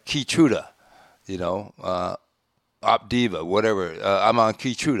like Keytruda, Opdiva, whatever. I'm on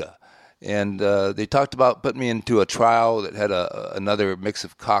Keytruda. And they talked about putting me into a trial that had another mix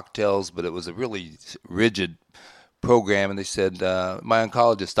of cocktails, but it was a really rigid program. And they said, my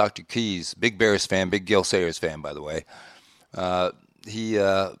oncologist, Dr. Keyes, big Bears fan, big Gil Sayers fan, by the way, he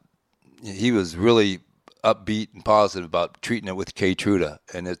was really upbeat and positive about treating it with Keytruda.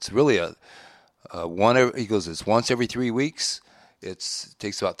 And it's really he goes, it's once every 3 weeks. It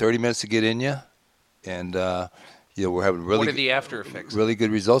takes about 30 minutes to get in you. And we're having really. What are the after effects? Really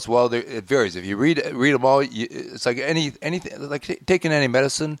good results. Well, it varies. If you read them all, it's like anything like taking any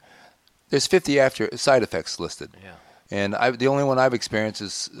medicine. There's 50 after side effects listed. Yeah. And the only one I've experienced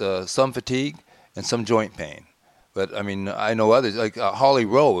is some fatigue and some joint pain. But I mean, I know others like Holly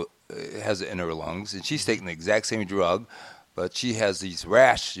Rowe has it in her lungs, and she's taking the exact same drug, but she has these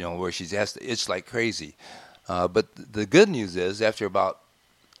rash, where she has to itch like crazy. But the good news is, after about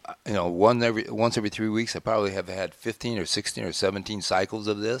once every 3 weeks, I probably have had 15 or 16 or 17 cycles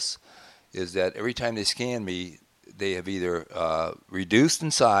of this, is that every time they scan me, they have either reduced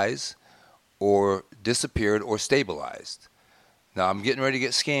in size or disappeared or stabilized. Now, I'm getting ready to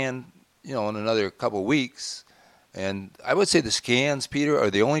get scanned, in another couple of weeks, and I would say the scans, Peter, are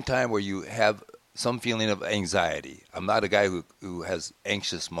the only time where you have some feeling of anxiety. I'm not a guy who has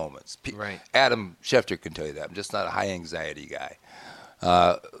anxious moments. Right. Adam Schefter can tell you that. I'm just not a high anxiety guy.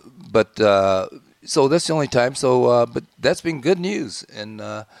 So that's the only time. But that's been good news. And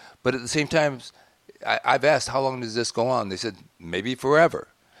but at the same time, I've asked, how long does this go on? They said maybe forever.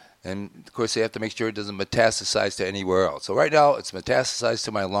 And of course, they have to make sure it doesn't metastasize to anywhere else. So right now, it's metastasized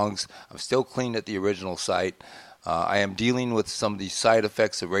to my lungs. I'm still clean at the original site. I am dealing with some of the side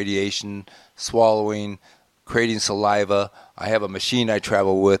effects of radiation, swallowing, creating saliva. I have a machine I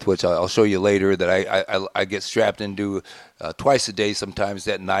travel with, which I'll show you later, that I get strapped into twice a day, sometimes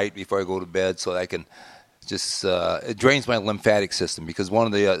at night before I go to bed, so that I can just it drains my lymphatic system, because one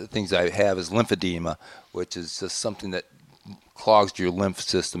of the things I have is lymphedema, which is just something that clogs your lymph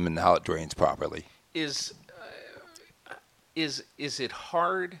system and how it drains properly. Is it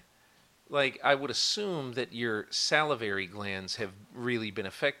hard like, I would assume that your salivary glands have really been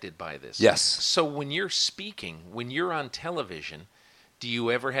affected by this. Yes. So when you're speaking, when you're on television, do you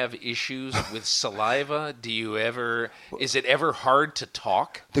ever have issues with saliva? Is it ever hard to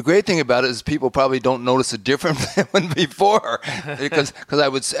talk? The great thing about it is people probably don't notice a difference than before, because I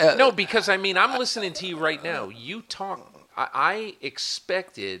would say no, because I mean, I'm listening to you right now. You talk. I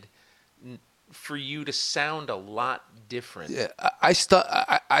expected for you to sound a lot different. Yeah,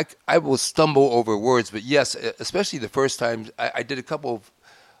 I will stumble over words, but yes, especially the first time I did a couple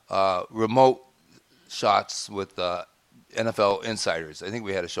of remote shots with NFL Insiders. I think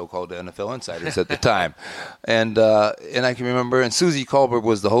we had a show called the NFL Insiders at the time, and I can remember. And Susie Colbert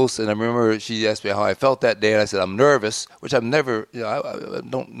was the host, and I remember she asked me how I felt that day, and I said I'm nervous, which I've never. I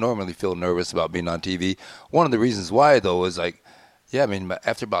don't normally feel nervous about being on TV. One of the reasons why, though, is like. Yeah, I mean,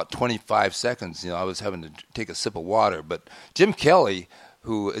 after about 25 seconds, I was having to take a sip of water. But Jim Kelly,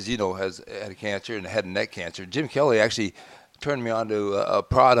 who, as you know, has had cancer and head and neck cancer, Jim Kelly actually turned me on to a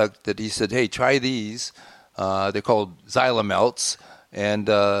product that he said, hey, try these. They're called Xylamelts. And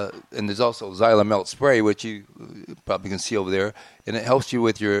there's also Xylamelt spray, which you probably can see over there. And it helps you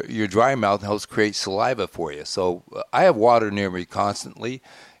with your dry mouth and helps create saliva for you. So I have water near me constantly.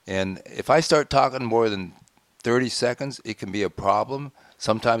 And if I start talking more than 30 seconds, it can be a problem.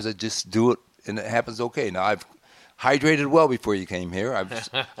 Sometimes I just do it, and it happens okay. Now, I've hydrated well before you came here.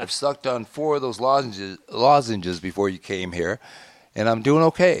 I've sucked on 4 of those lozenges before you came here, and I'm doing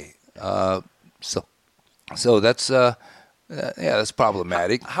okay. So that's that's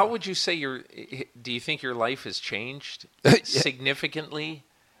problematic. How would you say do you think your life has changed significantly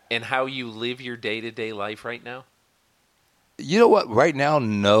in how you live your day-to-day life right now? You know what? Right now,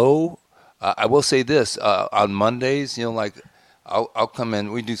 no. I will say this, on Mondays, like I'll come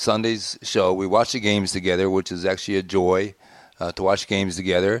in, we do Sunday's show, we watch the games together, which is actually a joy to watch games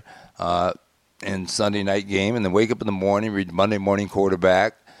together, and Sunday night game, and then wake up in the morning, read Monday Morning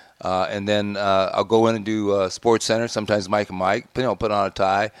Quarterback, and then I'll go in and do Sports Center, sometimes Mike and Mike, put on a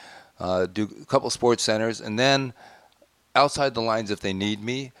tie, do a couple Sports Centers, and then outside the lines if they need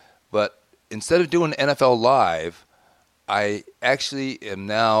me, but instead of doing NFL Live, I actually am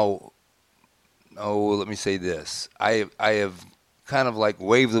now... Oh, let me say this. I have kind of like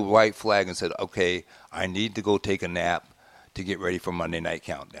waved the white flag and said, okay, I need to go take a nap to get ready for Monday Night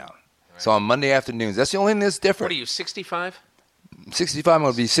Countdown. Right. So on Monday afternoons, that's the only thing that's different. What are you, 65? 65. I'm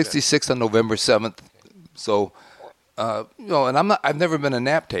going to be 66 on November 7th. So, and I've never been a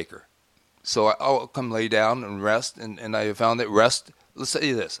nap taker. So I'll come lay down and rest, and I have found that rest, let's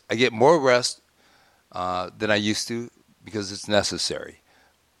say this, I get more rest than I used to because it's necessary.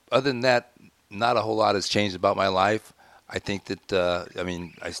 Other than that, not a whole lot has changed about my life. I think that,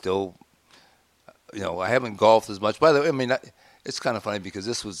 I still, I haven't golfed as much. By the way, it's kind of funny because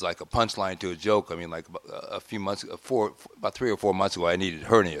this was like a punchline to a joke. Like a few months, about 3 or 4 months ago, I needed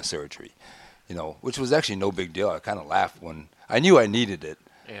hernia surgery, which was actually no big deal. I kind of laughed when I knew I needed it.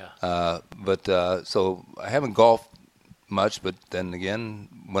 Yeah. So I haven't golfed much, but then again,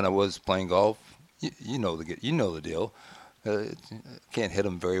 when I was playing golf, you know the deal. Can't hit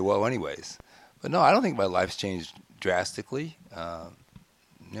them very well anyways. But no, I don't think my life's changed drastically.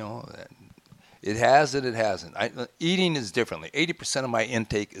 It has and it hasn't. Eating is differently. 80% of my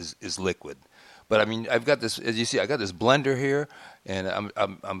intake is liquid. But I've got this, as you see, I got this blender here, and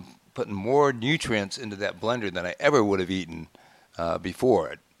I'm putting more nutrients into that blender than I ever would have eaten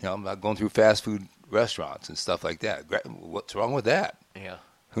before. I'm not going through fast food restaurants and stuff like that. What's wrong with that? Yeah.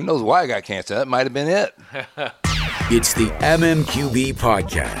 Who knows why I got cancer? That might have been it. It's the MMQB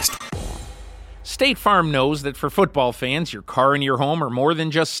Podcast. State Farm knows that for football fans, your car and your home are more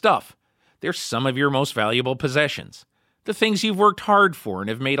than just stuff. They're some of your most valuable possessions. The things you've worked hard for and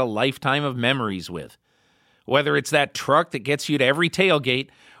have made a lifetime of memories with. Whether it's that truck that gets you to every tailgate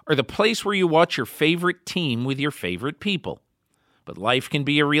or the place where you watch your favorite team with your favorite people. But life can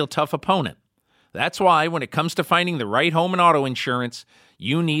be a real tough opponent. That's why when it comes to finding the right home and auto insurance,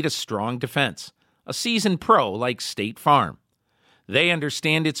 you need a strong defense. A seasoned pro like State Farm. They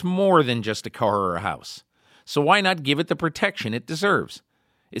understand it's more than just a car or a house. So why not give it the protection it deserves?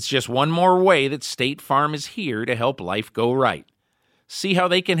 It's just one more way that State Farm is here to help life go right. See how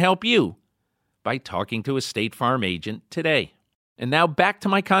they can help you by talking to a State Farm agent today. And now back to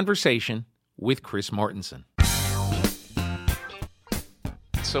my conversation with Chris Mortensen.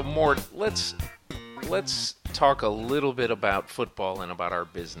 So Mort, let's talk a little bit about football and about our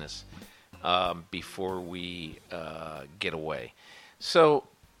business before we get away. So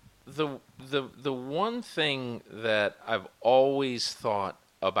the one thing that I've always thought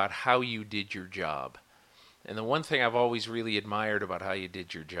about how you did your job, and the one thing I've always really admired about how you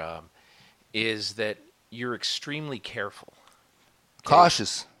did your job, is that you're extremely careful.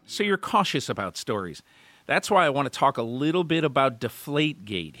 Cautious. So you're cautious about stories. That's why I want to talk a little bit about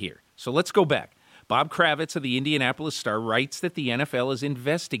Deflategate here. So let's go back. Bob Kravitz of the Indianapolis Star writes that the NFL is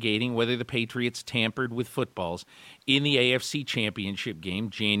investigating whether the Patriots tampered with footballs in the AFC Championship game,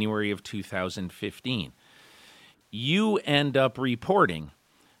 January of 2015. You end up reporting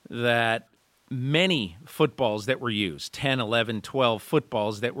that many footballs that were used, 10, 11, 12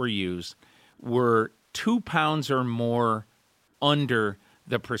 footballs that were used, were 2 pounds or more under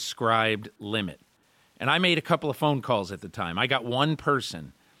the prescribed limit. And I made a couple of phone calls at the time. I got one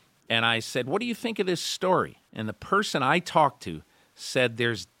person, and I said, what do you think of this story? And the person I talked to said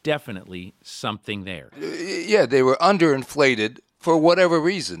there's definitely something there. Yeah, they were underinflated for whatever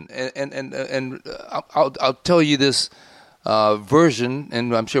reason. And I'll tell you this version,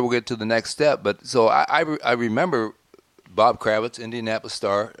 and I'm sure we'll get to the next step. But so I remember Bob Kravitz, Indianapolis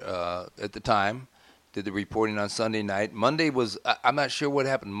Star, at the time, did the reporting on Sunday night. Monday was, I'm not sure what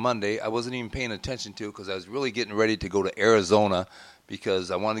happened Monday. I wasn't even paying attention to it because I was really getting ready to go to Arizona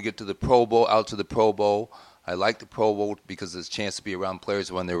because I wanted to get to the Pro Bowl, out to the Pro Bowl. I like the Pro Bowl because there's a chance to be around players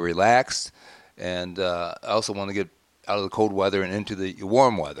when they're relaxed. And I also want to get out of the cold weather and into the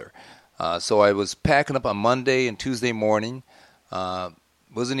warm weather. So I was packing up on Monday and Tuesday morning.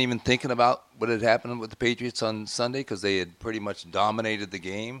 Wasn't even thinking about what had happened with the Patriots on Sunday because they had pretty much dominated the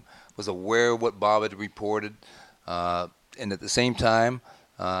game. Was aware of what Bob had reported. And at the same time,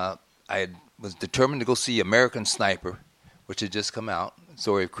 was determined to go see American Sniper, which had just come out,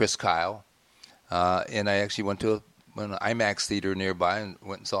 story of Chris Kyle. And I actually went to an IMAX theater nearby and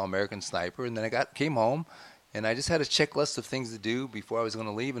went and saw American Sniper. And then I came home, and I just had a checklist of things to do before I was going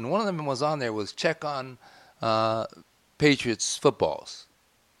to leave. And one of them was on there was check on Patriots footballs.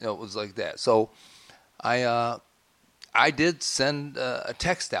 You know, it was like that. So I did send a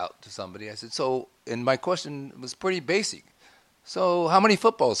text out to somebody. I said, so, and my question was pretty basic. So how many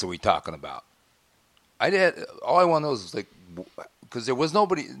footballs are we talking about? All I want to know is like, because there was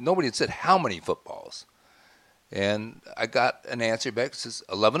nobody had said how many footballs. And I got an answer back that says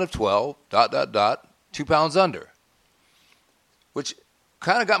 11 of 12, ... 2 pounds under, which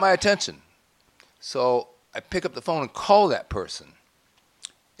kind of got my attention. So I pick up the phone and call that person.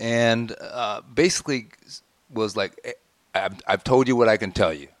 And basically was like, I've told you what I can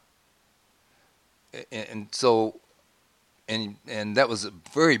tell you. And so, and that was a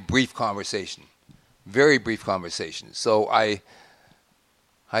very brief conversation. Very brief conversation. So I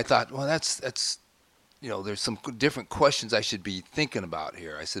thought, well, that's you know, there's some different questions I should be thinking about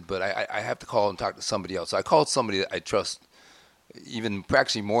here. I said, but I have to call and talk to somebody else. So I called somebody that I trust even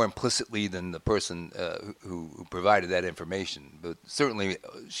actually more implicitly than the person who provided that information, but certainly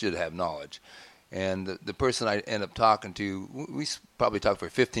should have knowledge. And the person I ended up talking to, we probably talked for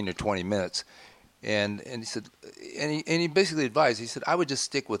 15 or 20 minutes, and he said, and he basically advised, he said, I would just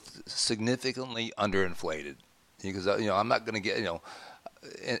stick with significantly underinflated, because I'm not going to get,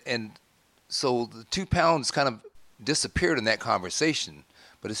 and so the 2 pounds kind of disappeared in that conversation,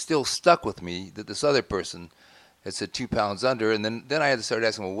 but it still stuck with me that this other person had said 2 pounds under, and then I had to start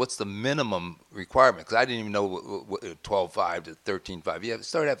asking, well, what's the minimum requirement? Because I didn't even know what 12.5 to 13.5. You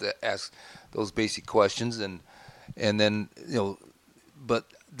started to have to ask those basic questions, and then but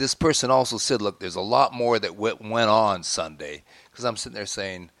this person also said, look, there's a lot more that went on Sunday, because I'm sitting there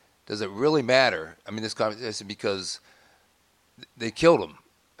saying, does it really matter? I mean, this conversation, because they killed him.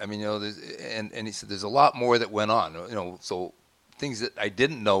 I mean, and he said there's a lot more that went on, so things that I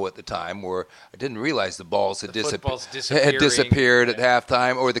didn't know at the time were I didn't realize the balls had disappeared at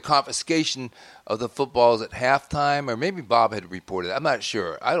halftime, or the confiscation of the footballs at halftime, or maybe Bob had reported it. I'm not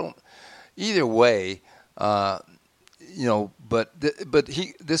sure. I don't. Either way, but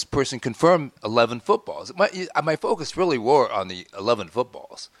this person confirmed 11 footballs. My focus really were on the 11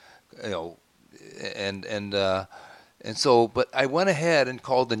 footballs, and so, but I went ahead and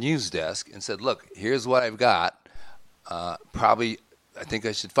called the news desk and said, look, here's what I've got. Probably, I think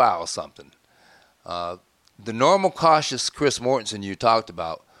I should file something. The normal cautious Chris Mortensen you talked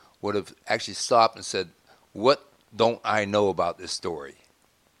about would have actually stopped and said, what don't I know about this story?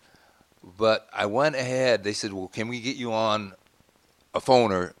 But I went ahead. They said, well, can we get you on a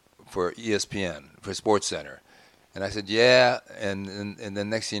phoner for ESPN, for SportsCenter? And I said, yeah. And then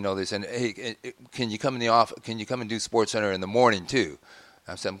next thing you know, they said, hey, can you come in the office? Can you come and do SportsCenter in the morning too?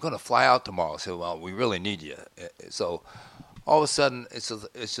 I said, I'm going to fly out tomorrow. I said, well, we really need you. So all of a sudden, it's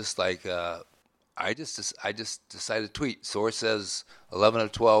just like I just decided to tweet. Source says 11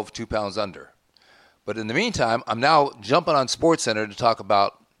 of 12, 2 pounds under. But in the meantime, I'm now jumping on SportsCenter to talk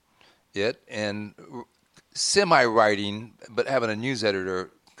about it and semi-writing, but having a news editor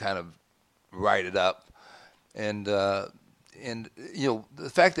kind of write it up. And the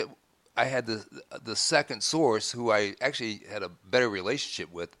fact that I had the second source, who I actually had a better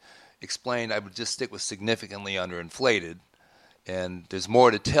relationship with, explained I would just stick with significantly underinflated. And there's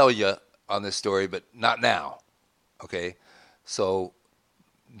more to tell you on this story, but not now. Okay? So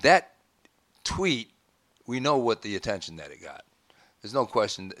that tweet, we know what the attention that it got. There's no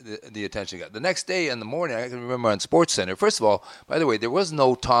question the attention it got. The next day in the morning, I can remember on SportsCenter. First of all, by the way, there was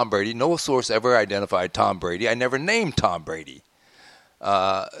no Tom Brady. No source ever identified Tom Brady. I never named Tom Brady.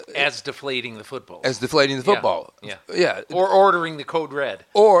 As deflating the football. As deflating the football. Yeah. Or ordering the code red.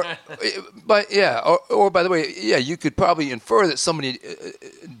 Or by the way, you could probably infer that somebody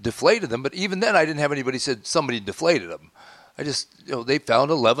deflated them, but even then I didn't have anybody said somebody deflated them. I just, they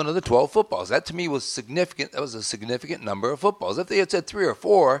found 11 of the 12 footballs. That to me was significant. That was a significant number of footballs. If they had said 3 or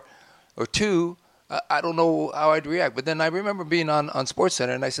 4 or 2, I don't know how I'd react. But then I remember being on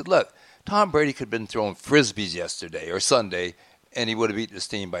SportsCenter, and I said, look, Tom Brady could have been throwing Frisbees yesterday or Sunday, and he would have beaten his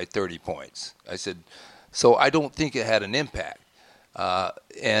team by 30 points. I said, so I don't think it had an impact. I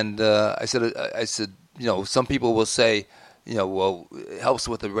said, some people will say, well, it helps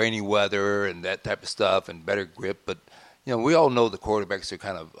with the rainy weather and that type of stuff and better grip. But, we all know the quarterbacks are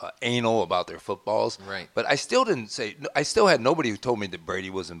kind of anal about their footballs. Right. But I still had nobody who told me that Brady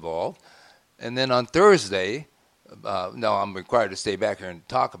was involved. And then on Thursday, now I'm required to stay back here and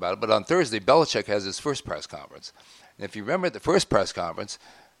talk about it, but on Thursday, Belichick has his first press conference. And if you remember at the first press conference,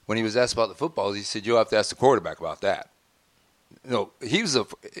 when he was asked about the footballs, he said, you'll have to ask the quarterback about that. He was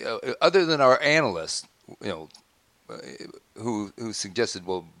other than our analyst, who suggested,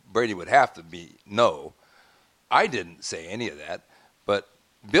 well, Brady would have to be no. I didn't say any of that, but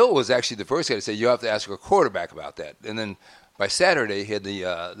Bill was actually the first guy to say, you have to ask your quarterback about that. And then by Saturday, he had the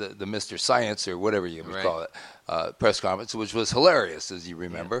Mr. Science or whatever you would call it press conference, which was hilarious, as you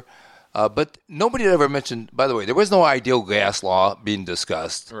remember. Yeah. But nobody had ever mentioned, by the way, there was no ideal gas law being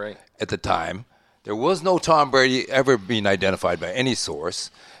discussed at the time. There was no Tom Brady ever being identified by any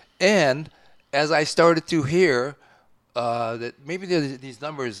source. And as I started to hear that maybe these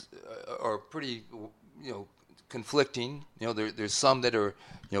numbers are pretty, conflicting. There's some that are,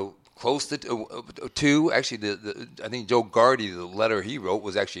 close to 2. Actually, I think Joe Gardy, the letter he wrote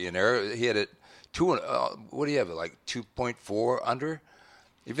was actually in error. He had it 2. What do you have? Like 2.4 under.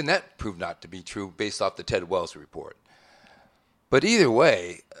 Even that proved not to be true based off the Ted Wells report. But either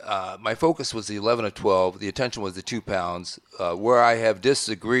way, my focus was the 11 of 12. The attention was the 2 pounds. Where I have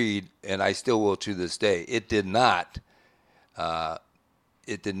disagreed, and I still will to this day, it did not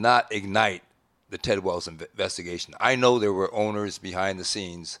ignite the Ted Wells investigation. I know there were owners behind the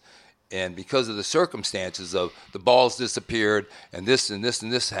scenes, and because of the circumstances of the balls disappeared and this and this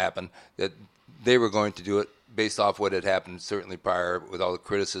and this happened, that they were going to do it based off what had happened certainly prior with all the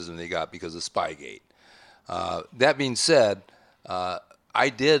criticism they got because of Spygate. That being said, I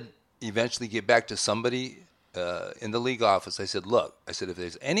did eventually get back to somebody in the league office. I said, look, if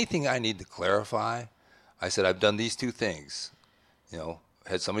there's anything I need to clarify, I said, I've done these 2 things.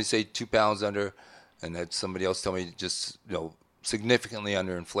 Had somebody say 2 pounds under, and had somebody else tell me just, significantly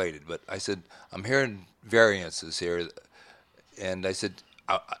underinflated. But I said, I'm hearing variances here. And I said,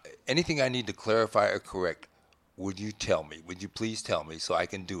 anything I need to clarify or correct, would you tell me? Would you please tell me so I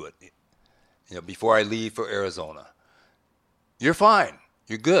can do it, before I leave for Arizona? You're fine.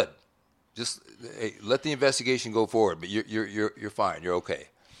 You're good. Just let the investigation go forward. But you're fine. You're okay.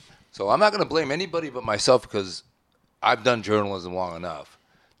 So I'm not going to blame anybody but myself, because I've done journalism long enough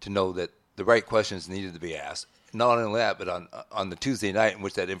to know that the right questions needed to be asked. Not only that, but on the Tuesday night in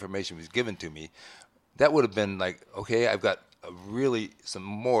which that information was given to me, that would have been like, okay, I've got some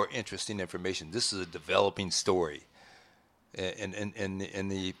more interesting information. This is a developing story. In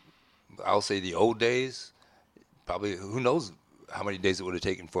the, I'll say the old days, probably who knows how many days it would have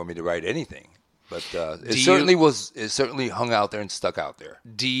taken for me to write anything. But it certainly hung out there and stuck out there.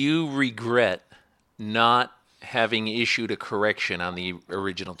 Do you regret not having issued a correction on the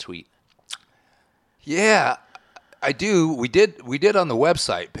original tweet? Yeah, I do. We did on the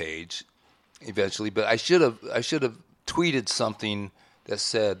website page eventually, but I should have tweeted something that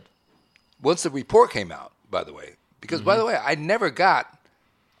said, once the report came out, by the way, because by the way, I never got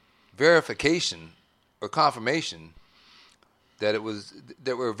verification or confirmation that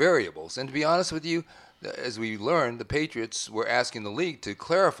there were variables. And to be honest with you, as we learned, the Patriots were asking the league to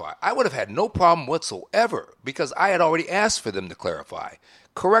clarify. I would have had no problem whatsoever, because I had already asked for them to clarify.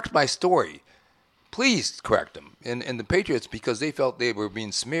 Correct my story. Please correct them. And the Patriots, because they felt they were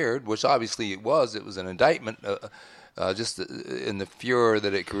being smeared, which obviously it was an indictment, just in the furor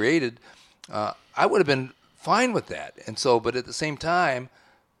that it created, I would have been fine with that. And so, but at the same time,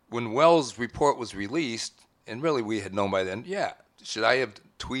 when Wells' report was released, and really we had known by then, should I have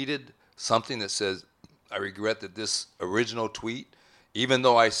tweeted something that says, I regret that this original tweet, even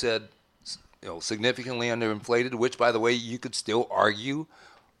though I said, significantly underinflated, which, by the way, you could still argue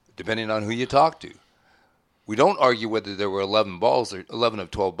depending on who you talk to. We don't argue whether there were 11 balls or 11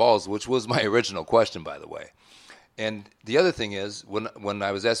 of 12 balls, which was my original question, by the way. And the other thing is, when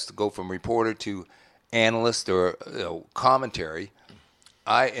I was asked to go from reporter to analyst or commentary,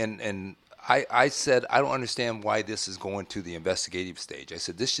 I said, I don't understand why this is going to the investigative stage. I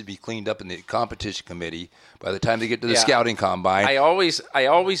said, this should be cleaned up in the competition committee by the time they get to the scouting combine. I always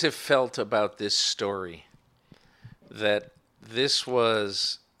have felt about this story that this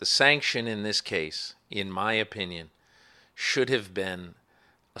was the sanction in this case, in my opinion, should have been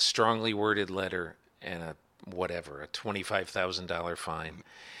a strongly worded letter and a $25,000 fine.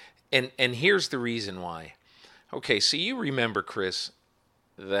 And here's the reason why. Okay, so you remember, Chris,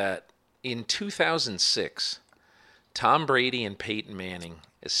 that in 2006, Tom Brady and Peyton Manning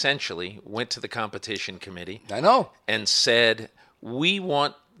essentially went to the competition committee. I know. And said, we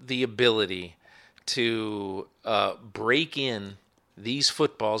want the ability to break in these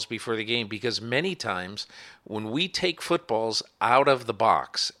footballs before the game, because many times when we take footballs out of the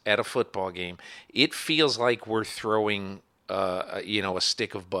box at a football game, it feels like we're throwing a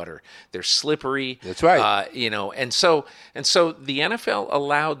stick of butter. They're slippery. That's right. And so the NFL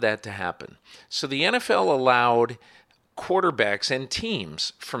allowed that to happen. So the NFL allowed quarterbacks and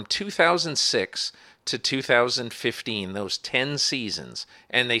teams from 2006 to 2015, those 10 seasons,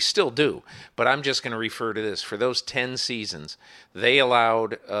 and they still do, but I'm just going to refer to this. For those 10 seasons, they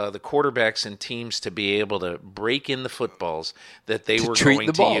allowed the quarterbacks and teams to be able to break in the footballs that they were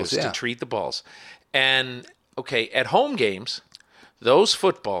going to use to treat the balls. And okay, at home games, those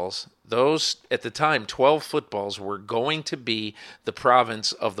footballs, at the time, 12 footballs, were going to be the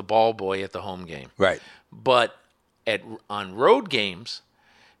province of the ball boy at the home game. Right. But on road games,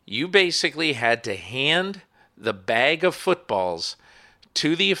 you basically had to hand the bag of footballs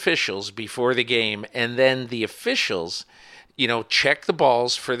to the officials before the game, and then the officials, check the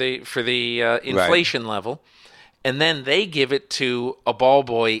balls for the inflation level, and then they give it to a ball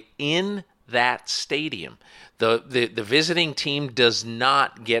boy in that stadium. The visiting team does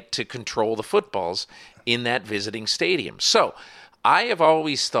not get to control the footballs in that visiting stadium. So I have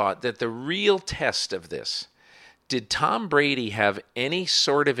always thought that the real test of this, did Tom Brady have any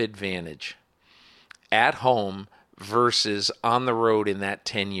sort of advantage at home versus on the road in that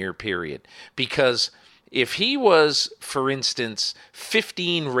 10-year period? Because if he was, for instance,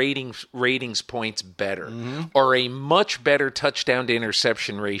 15 ratings points better, or a much better touchdown to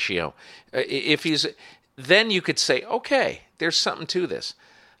interception ratio, then you could say, okay, there's something to this.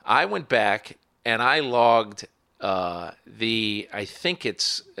 I went back and I logged I think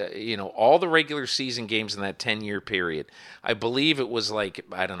it's, all the regular season games in that 10-year period. I believe it was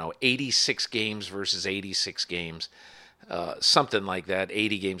 86 games versus 86 games, something like that,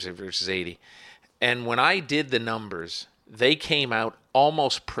 80 games versus 80. And when I did the numbers, they came out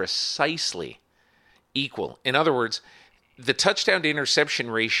almost precisely equal. In other words, the touchdown to interception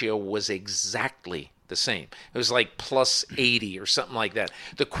ratio was exactly the same. It was like plus 80 or something like that.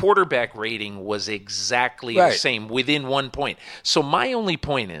 The quarterback rating was exactly the same, within 1 point. So my only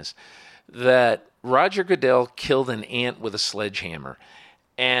point is that Roger Goodell killed an ant with a sledgehammer.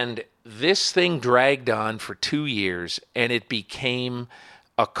 And this thing dragged on for 2 years, and it became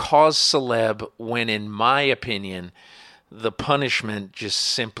a cause celeb when, in my opinion, the punishment just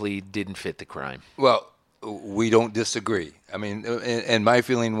simply didn't fit the crime. Well, we don't disagree. I mean, and my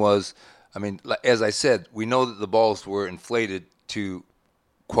feeling was, as I said, we know that the balls were inflated to,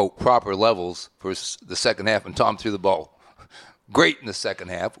 quote, proper levels for the second half, and Tom threw the ball great in the second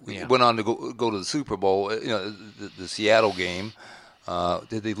half. We went on to go to the Super Bowl, the Seattle game.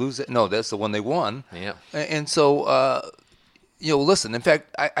 Did they lose it? No, that's the one they won. Yeah. And so, listen, in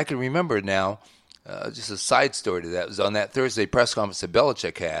fact, I can remember now, just a side story to that, it was on that Thursday press conference that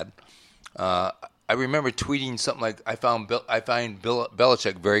Belichick had. I remember tweeting something like, I find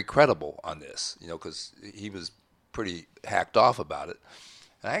Belichick very credible on this, because he was pretty hacked off about it.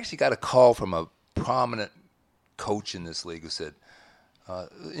 And I actually got a call from a prominent coach in this league who said,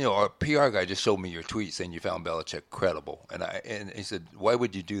 our PR guy just showed me your tweet saying you found Belichick credible. And he said, why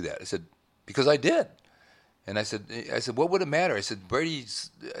would you do that? I said, because I did. And I said, what would it matter? I said,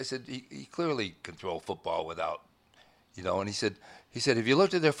 he clearly can throw football without, and he said, have you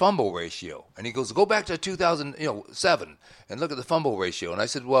looked at their fumble ratio? And he goes, go back to 2007 and look at the fumble ratio. And I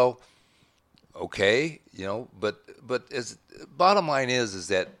said, well, okay, but as bottom line is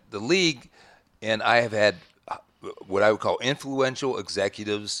that the league, and I have had what I would call influential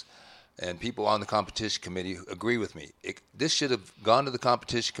executives and people on the competition committee agree with me. This should have gone to the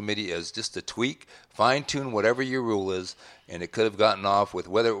competition committee as just a tweak, fine-tune whatever your rule is, and it could have gotten off with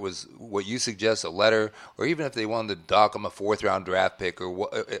whether it was what you suggest, a letter, or even if they wanted to dock them a fourth-round draft pick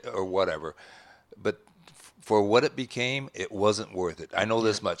or whatever. But for what it became, it wasn't worth it. I know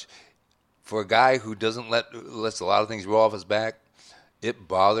this much. For a guy who lets a lot of things roll off his back, it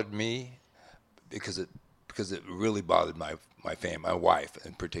bothered me because it really bothered my family, my wife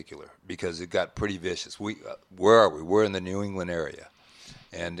in particular, because it got pretty vicious. Where are we? We're in the New England area,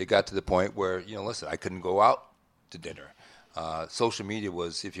 and it got to the point where listen, I couldn't go out to dinner. Social media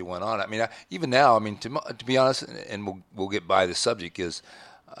was, if you went on. I mean, even now, I mean, to be honest, and we'll get by the subject is,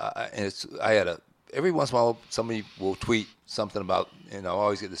 every once in a while somebody will tweet something about, I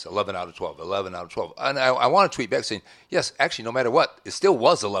always get this 11 out of 12, 11 out of 12, and I want to tweet back saying, yes, actually, no matter what, it still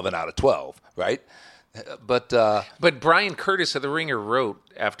was 11 out of 12, right? But Brian Curtis of The Ringer wrote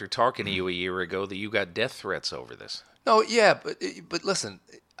after talking to you a year ago that you got death threats over this. No, yeah, but listen,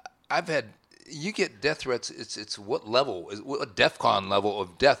 you get death threats. It's what level is what DEFCON level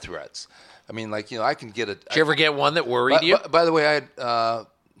of death threats? I mean, like I can get a. Did you ever get one that worried you? By the way,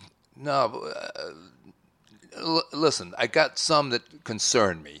 listen, I got some that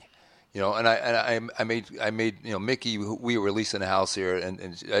concerned me. And I made Mickey, we were leasing a house here,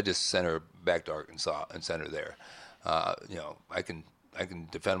 and I just sent her back to Arkansas and sent her there. I can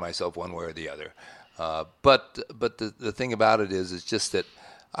defend myself one way or the other. But the thing about it is just that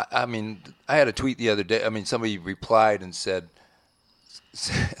I mean, I had a tweet the other day. I mean, somebody replied and said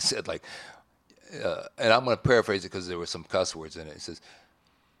like, and I'm going to paraphrase it because there were some cuss words in it. It says,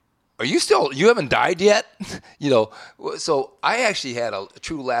 you haven't died yet? So I actually had a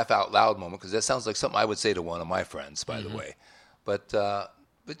true laugh out loud moment, because that sounds like something I would say to one of my friends, by the way. But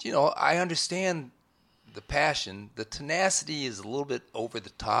I understand the passion. The tenacity is a little bit over the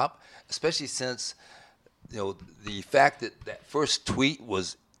top, especially since, the fact that first tweet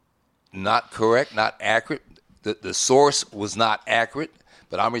was not correct, not accurate. The source was not accurate,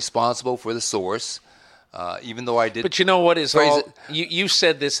 but I'm responsible for the source. Even though I did. But you know what is all you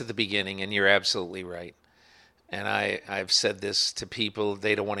said this at the beginning, and you're absolutely right. And I've said this to people,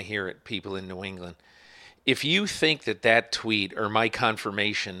 they don't want to hear it, people in New England. If you think that tweet or my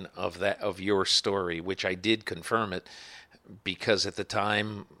confirmation of your story, which I did confirm it, because at the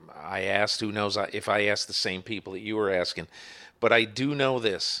time I asked, who knows if I asked the same people that you were asking, but I do know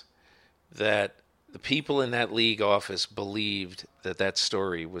this, that the people in that league office believed that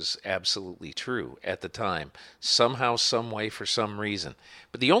story was absolutely true at the time, somehow, some way, for some reason.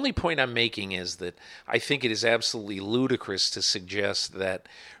 But the only point I'm making is that I think it is absolutely ludicrous to suggest that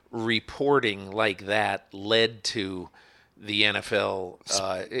reporting like that led to the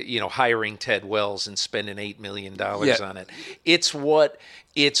NFL, hiring Ted Wells and spending $8 million on it. It's what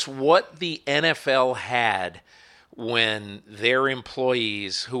the NFL had when their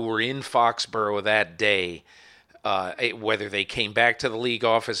employees who were in Foxborough that day, whether they came back to the league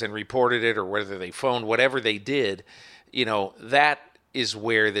office and reported it or whether they phoned, whatever they did, that is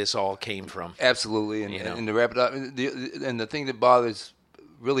where this all came from. Absolutely. And to wrap it up, and the thing that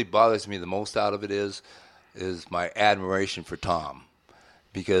really bothers me the most out of it is my admiration for Tom,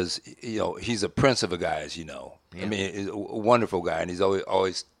 because he's a prince of a guy, as you know. Yeah. I mean, he's a wonderful guy, and he's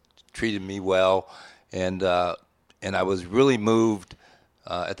always treated me well, and I was really moved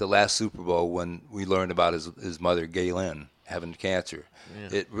at the last Super Bowl when we learned about his mother, Galen, having cancer.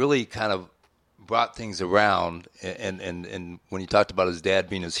 Yeah. It really kind of brought things around, and when he talked about his dad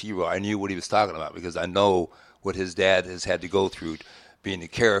being his hero, I knew what he was talking about, because I know what his dad has had to go through being a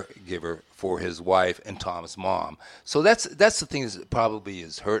caregiver for his wife and Tom's mom. So that's the thing that probably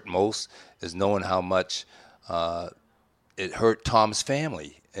has hurt most, is knowing how much it hurt Tom's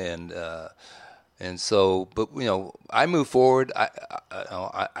family. And so, but I move forward.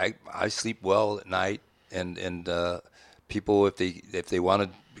 I sleep well at night, and people, if they want to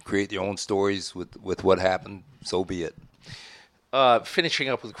create their own stories with what happened, so be it. Finishing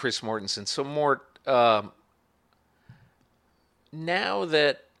up with Chris Mortensen. So Mort, now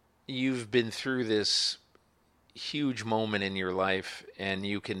that you've been through this huge moment in your life, and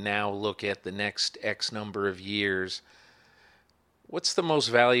you can now look at the next X number of years, what's the most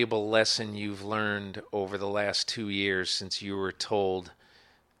valuable lesson you've learned over the last 2 years since you were told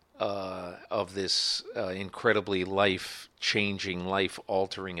of this incredibly life-changing,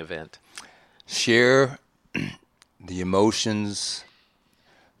 life-altering event? Share the emotions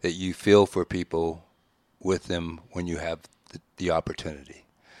that you feel for people with them when you have the opportunity.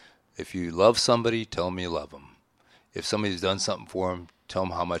 If you love somebody, tell them you love them. If somebody's done something for them, tell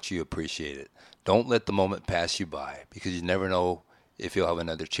them how much you appreciate it. Don't let the moment pass you by, because you never know if you'll have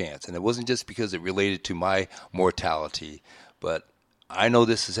another chance. And it wasn't just because it related to my mortality, but I know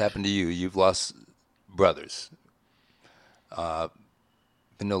this has happened to you. You've lost brothers.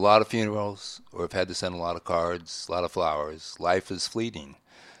 Been to a lot of funerals, or have had to send a lot of cards, a lot of flowers. Life is fleeting.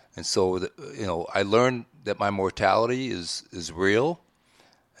 And so, I learned that my mortality is real.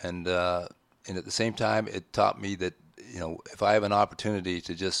 And at the same time, it taught me that, if I have an opportunity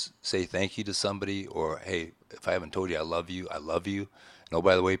to just say thank you to somebody, or, hey, if I haven't told you I love you, I love you. No,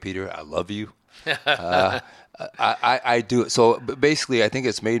 by the way, Peter, I love you. I do it. So basically, I think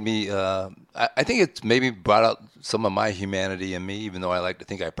it's made me, I think it's maybe brought out some of my humanity in me, even though I like to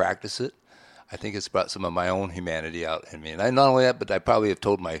think I practice it. I think it's brought some of my own humanity out in me. And not only that, but I probably have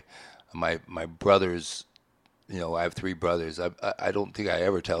told my brothers, I have 3 brothers. I don't think I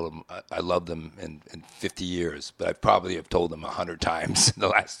ever tell them I love them in 50 years, but I probably have told them 100 times in the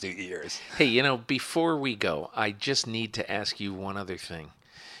last 2 years. Hey, before we go, I just need to ask you one other thing.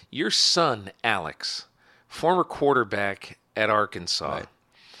 Your son, Alex, former quarterback at Arkansas, right,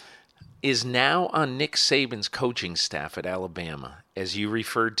 is now on Nick Saban's coaching staff at Alabama, as you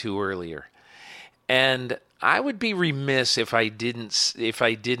referred to earlier. And I would be remiss if I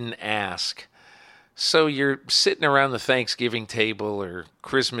didn't ask. So you're sitting around the Thanksgiving table or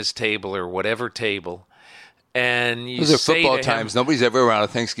Christmas table or whatever table, and you Those are say football to times. him, Nobody's ever around a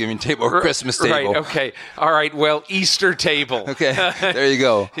Thanksgiving table or Christmas table. Right, okay. All right, well, Easter table. Okay, there you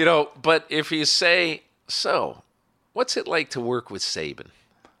go. But if you say, so, what's it like to work with Saban?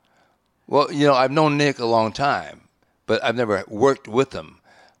 Well, I've known Nick a long time, but I've never worked with him.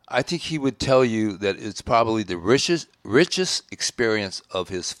 I think he would tell you that it's probably the richest experience of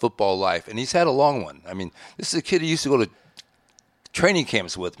his football life, and he's had a long one. I mean, this is a kid who used to go to training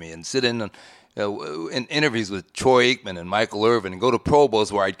camps with me and sit in interviews with Troy Aikman and Michael Irvin, and go to Pro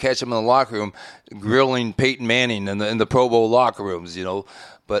Bowls where I'd catch him in the locker room grilling Peyton Manning in the Pro Bowl locker rooms,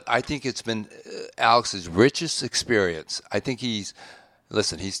 But I think it's been Alex's richest experience. I think he's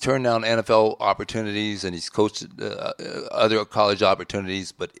turned down NFL opportunities and he's coached other college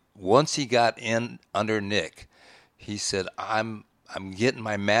opportunities. But once he got in under Nick, he said, I'm getting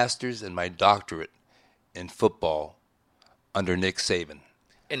my master's and my doctorate in football under Nick Saban.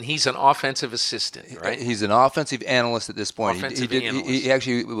 And he's an offensive assistant, right? He's an offensive analyst at this point. He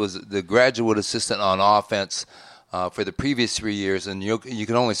actually was the graduate assistant on offense for the previous 3 years, and you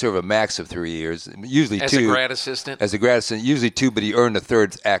can only serve a max of 3 years, usually 2. As a grad assistant? As a grad assistant, usually 2, but he earned a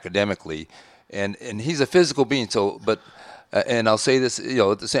 3rd academically. And he's a physical being, and I'll say this,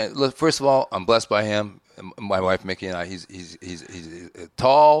 at the same, first of all, I'm blessed by him. My wife Mickey and I, he's a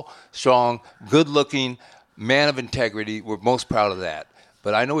tall, strong, good-looking man of integrity. We're most proud of that.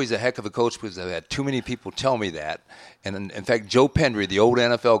 But I know he's a heck of a coach because I've had too many people tell me that. And in fact, Joe Pendry, the old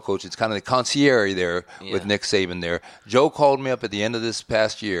NFL coach, it's kind of the concierge there with Nick Saban there. Joe called me up at the end of this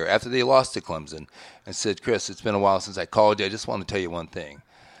past year after they lost to Clemson and said, Chris, it's been a while since I called you. I just want to tell you one thing.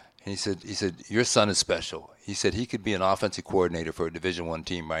 And he said, your son is special. He said he could be an offensive coordinator for a Division I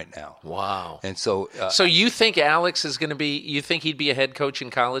team right now. Wow. And so so you think Alex is going to be – you think he'd be a head coach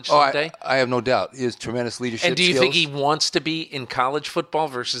in college someday? I have no doubt. He has tremendous leadership skills. And do you think he wants to be in college football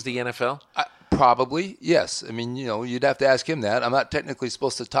versus the NFL? Probably, yes. I mean, you'd have to ask him that. I'm not technically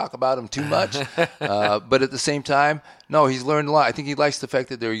supposed to talk about him too much. But at the same time, no, he's learned a lot. I think he likes the fact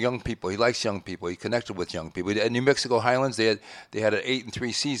that they're young people. He likes young people. He connected with young people. At New Mexico Highlands, they had an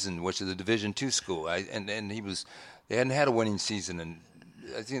 8-3 season, which is a Division II school. They hadn't had a winning season, and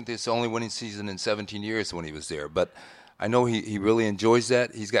I think it's the only winning season in 17 years when he was there. But I know he really enjoys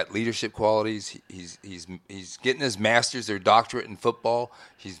that. He's got leadership qualities. He's getting his master's or doctorate in football.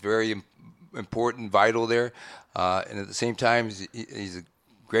 He's very important, vital there. And at the same time, he's a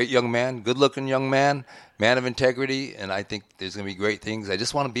great young man, good-looking young man, man of integrity, and I think there's going to be great things. I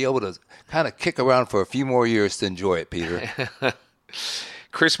just want to be able to kind of kick around for a few more years to enjoy it, Peter.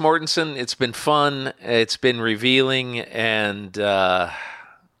 Chris Mortensen, it's been fun. It's been revealing, and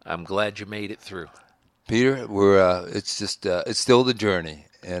I'm glad you made it through. Peter, it's still the journey.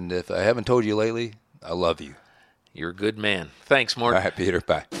 And if I haven't told you lately, I love you. You're a good man. Thanks, Morten. All right, Peter.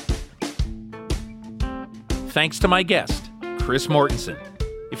 Bye. Thanks to my guest, Chris Mortensen.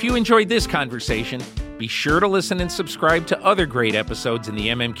 If you enjoyed this conversation, be sure to listen and subscribe to other great episodes in the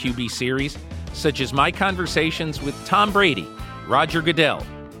MMQB series, such as my conversations with Tom Brady, Roger Goodell,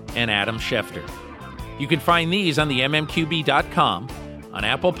 and Adam Schefter. You can find these on the mmqb.com, on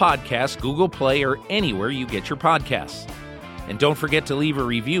Apple Podcasts, Google Play, or anywhere you get your podcasts. And don't forget to leave a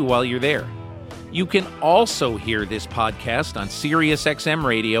review while you're there. You can also hear this podcast on SiriusXM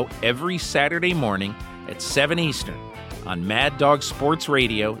Radio every Saturday morning at 7 Eastern. on Mad Dog Sports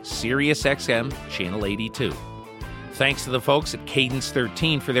Radio, Sirius XM, Channel 82. Thanks to the folks at Cadence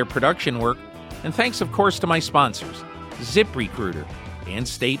 13 for their production work, and thanks, of course, to my sponsors, ZipRecruiter and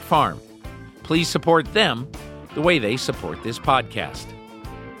State Farm. Please support them the way they support this podcast.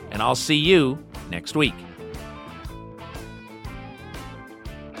 And I'll see you next week.